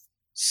Focus,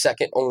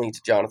 second only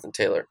to Jonathan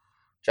Taylor.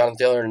 Jonathan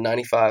Taylor in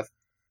 95,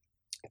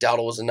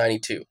 Dowdle was in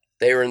 92.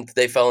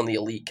 They fell in the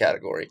elite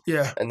category.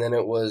 Yeah. And then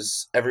it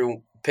was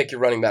pick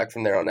your running back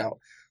from there on out.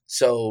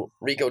 So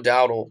Rico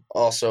Dowdle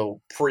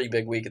also pretty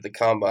big week at the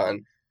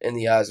combine in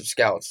the eyes of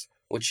scouts,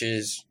 which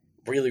is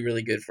really,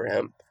 really good for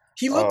him.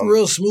 He looked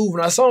real smooth.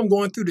 When I saw him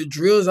going through the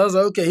drills, I was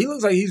like, okay, he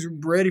looks like he's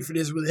ready for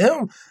this. With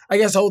him, I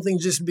guess the whole thing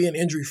just being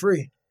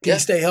injury-free. Can he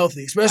stay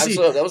healthy? Especially,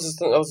 absolutely.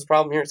 That was his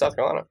problem here in South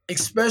Carolina.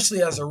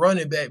 Especially as a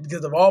running back,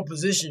 because of all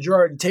positions, you're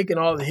already taking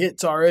all the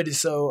hits already.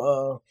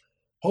 So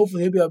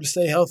hopefully he'll be able to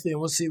stay healthy, and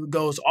we'll see what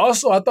goes.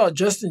 Also, I thought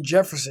Justin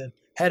Jefferson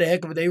had a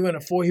heck of a day. He ran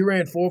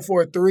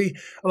 4.43.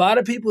 A lot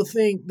of people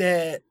think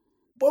that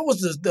what was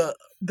the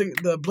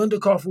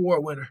Blindercoff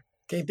Award winner?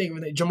 Can't think of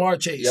his name. Jamar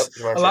Chase. Yep,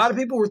 Jamar Chase. A lot of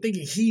people were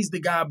thinking he's the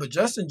guy, but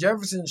Justin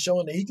Jefferson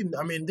showing that he can.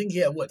 I think he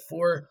had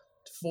four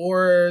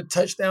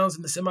touchdowns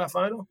in the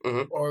semifinal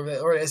or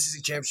the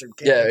SEC championship.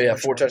 Yeah,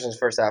 4 touchdowns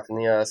first half in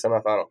the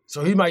semifinal.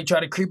 So he might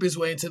try to creep his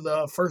way into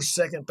the first,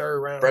 second, third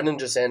round. Brendan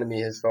just handed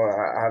me his phone.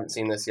 I haven't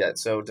seen this yet.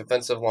 So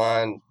defensive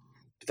lineman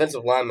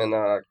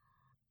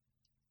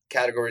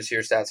categories here,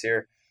 stats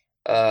here.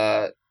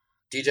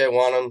 DJ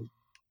Wanham,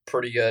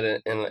 pretty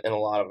good in a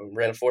lot of them.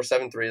 Ran a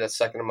 4.73. That's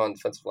second among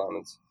defensive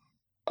linemen.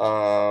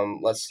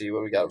 Let's see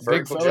what we got.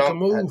 Vertical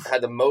jump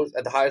had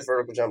the highest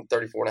vertical jump,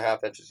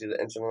 34.5 inches. He's an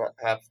inch and a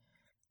half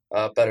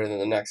better than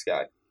the next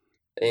guy.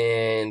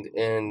 And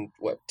in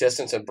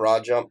distance and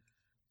broad jump,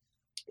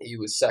 he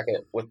was second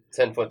with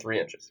 10.3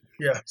 inches.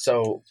 Yeah.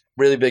 So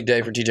really big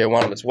day for TJ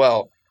Wanham as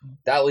well.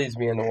 That leads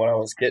me into what I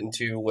was getting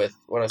to with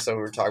when I said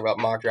we were talking about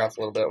mock drafts a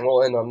little bit, and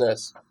we'll end on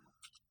this.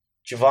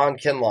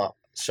 Javon Kinlaw.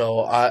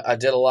 So I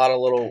did a lot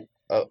of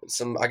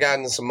I got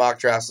into some mock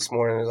drafts this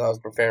morning as I was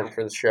preparing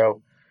for the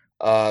show.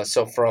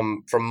 So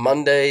from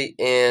Monday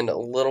and a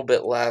little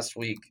bit last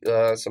week,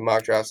 some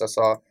mock drafts I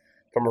saw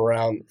from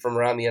around the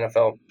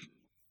NFL.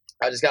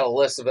 I just got a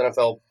list of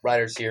NFL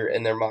writers here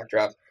in their mock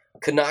draft.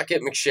 Could not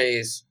get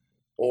McShay's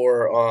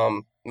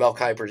or Mel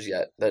Kiper's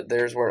yet.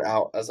 Theirs weren't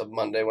out as of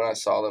Monday when I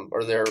saw them,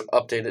 or their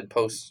updated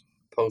post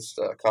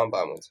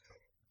combine ones.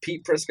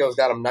 Pete Prisco's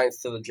got him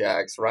 9th to the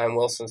Jags. Ryan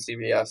Wilson,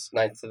 CBS,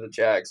 9th to the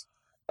Jags.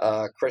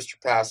 Chris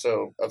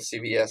Trapasso of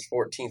CBS,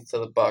 14th to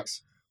the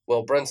Bucks.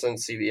 Will Brinson,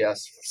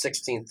 CBS,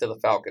 16th to the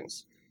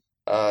Falcons.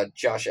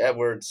 Josh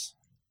Edwards,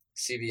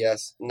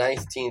 CBS,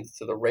 19th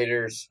to the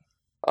Raiders,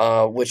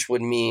 which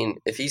would mean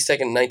if he's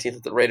taken 19th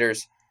to the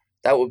Raiders,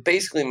 that would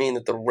basically mean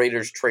that the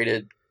Raiders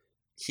traded.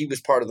 He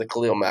was part of the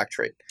Khalil Mack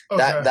trade.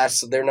 Okay.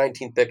 That's their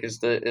 19th pick is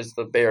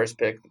the Bears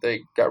pick that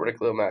they got rid of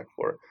Khalil Mack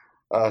for.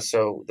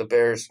 So the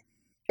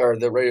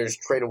Raiders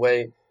trade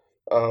away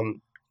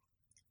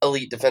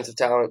elite defensive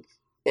talent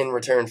in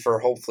return for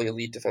hopefully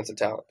elite defensive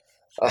talent.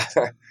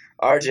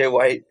 R.J.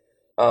 White,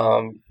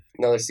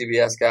 another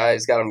CBS guy,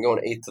 has got him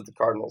going 8th to the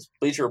Cardinals.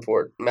 Bleacher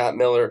Report, Matt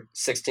Miller,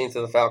 16th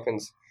to the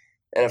Falcons.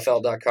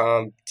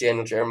 NFL.com,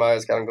 Daniel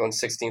Jeremiah's got him going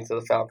 16th to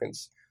the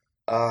Falcons.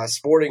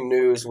 Sporting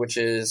News, which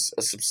is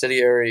a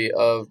subsidiary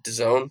of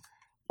DAZN.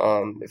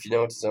 If you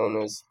know what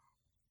DAZN is,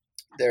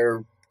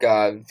 their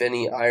guy,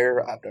 Vinny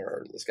Iyer, I've never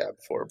heard of this guy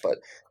before, but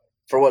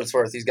for what it's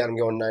worth, he's got him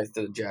going 9th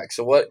to the Jags.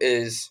 So what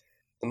is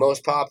the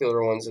most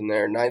popular ones in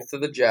there? 9th to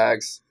the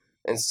Jags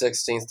and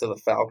 16th to the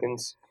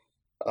Falcons.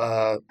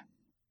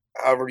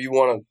 However you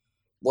want to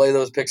lay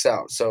those picks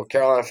out. So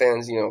Carolina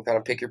fans, kind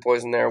of pick your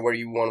poison there. Where do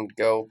you want them to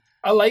go?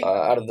 I like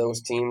out of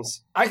those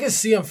teams. I can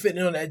see him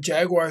fitting on that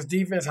Jaguars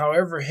defense.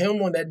 However,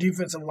 him on that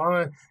defensive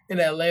line in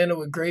Atlanta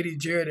with Grady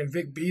Jarrett and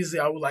Vic Beasley,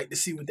 I would like to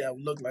see what that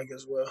would look like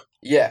as well.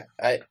 Yeah,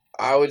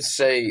 I would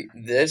say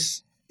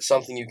this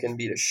something you can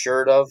be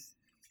assured of.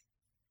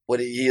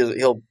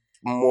 He'll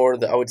more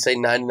than I would say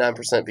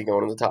 99% be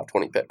going in the top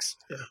 20 picks.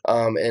 Yeah.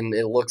 And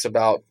it looks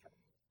about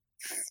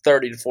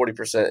 30 to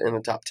 40% in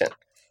the top 10.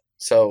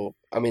 So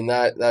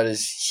that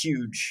is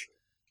huge.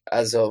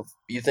 As of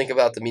you think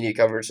about the media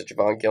coverage that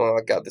Javon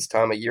Kinlaw got this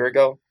time a year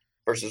ago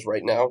versus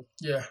right now.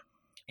 Yeah.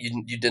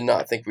 You did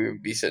not think we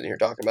would be sitting here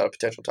talking about a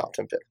potential top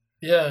 10 pick.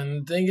 Yeah,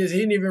 and the thing is, he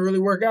didn't even really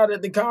work out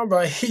at the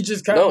combine. He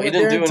just kind of went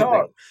there and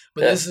talked.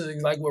 But this is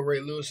like what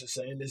Ray Lewis is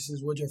saying. This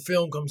is what your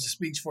film comes to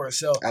speak for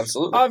itself.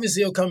 Absolutely.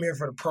 Obviously, he'll come here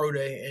for the pro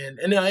day,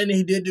 and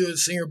he did do a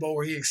Senior Bowl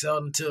where he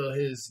excelled until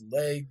his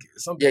leg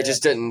something. Yeah,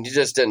 he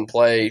just didn't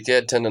play. He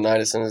had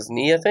tendonitis in his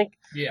knee, I think.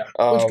 Yeah,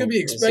 which could be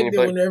expected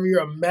whenever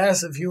you're a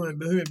massive human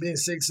being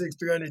 6'6",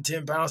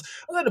 310 pounds.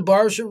 I was at the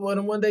barbershop with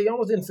him one day. He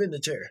almost didn't fit in the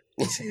chair.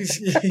 He's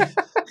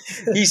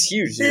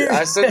huge, dude.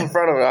 I sit in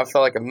front of him. I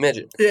felt like a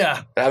midget.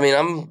 Yeah.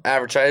 I'm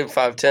average height,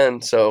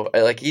 5'10", so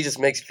he just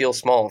makes you feel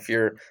small if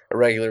you're a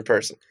regular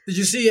person. Did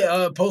you see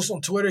a post on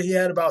Twitter he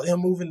had about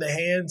him moving the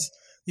hands?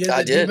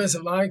 I did.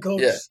 Defensive line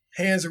coach. Yeah.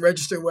 Hands are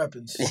registered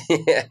weapons.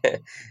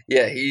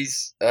 Yeah.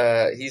 He's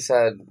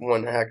had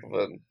one heck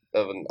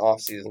of an off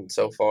season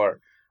so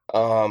far.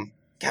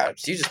 God,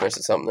 you just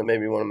mentioned something that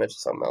made me want to mention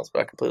something else,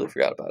 but I completely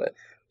forgot about it.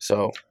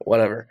 So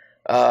whatever.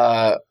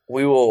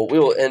 we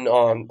will end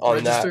on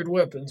Registered that.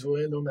 weapons.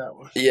 We'll end on that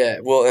one. Yeah,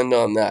 we'll end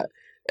on that,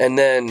 and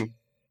then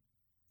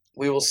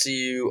we will see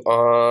you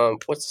on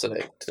what's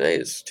today? Today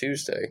is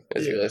Tuesday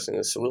as you're listening to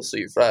this, so we'll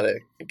see you Friday.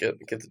 I get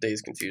the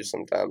days confused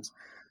sometimes.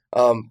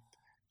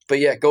 But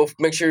yeah, go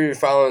make sure you're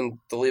following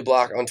the Lead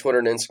Block on Twitter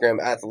and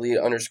Instagram at the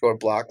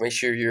Lead_block. Make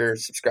sure you're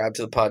subscribed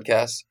to the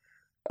podcast.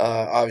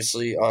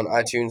 Obviously on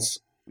iTunes,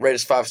 rate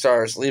us 5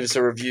 stars, leave us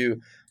a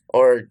review,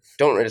 or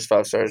don't rate us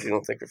 5 stars if you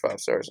don't think we're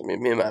 5 stars. I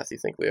mean, me and Matthew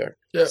think we are.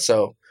 Yeah.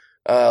 So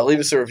leave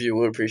us a review.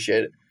 We would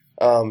appreciate it.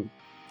 And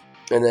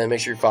then make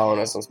sure you're following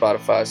us on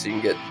Spotify so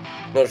you can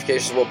get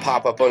notifications. Will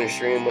pop up on your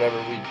screen whenever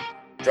we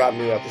drop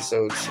new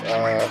episodes.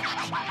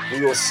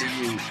 We will see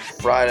you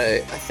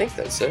Friday. I think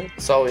that's it.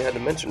 That's all we had to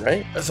mention,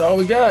 right? That's all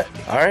we got.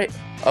 All right.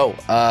 Oh,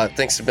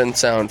 thanks to Ben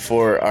Sound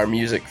for our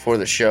music for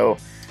the show.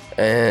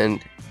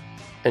 And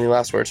any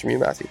last words from you,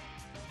 Matthew?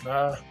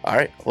 All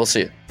right. We'll see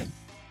you.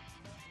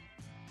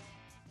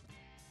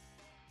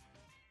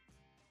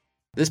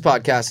 This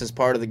podcast is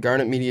part of the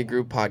Garnet Media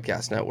Group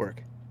podcast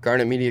network.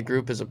 Garnet Media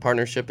Group is a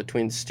partnership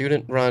between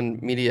student-run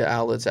media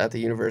outlets at the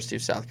University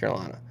of South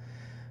Carolina.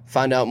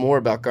 Find out more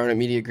about Garnet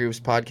Media Group's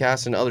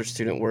podcast and other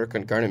student work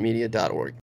on garnetmedia.org.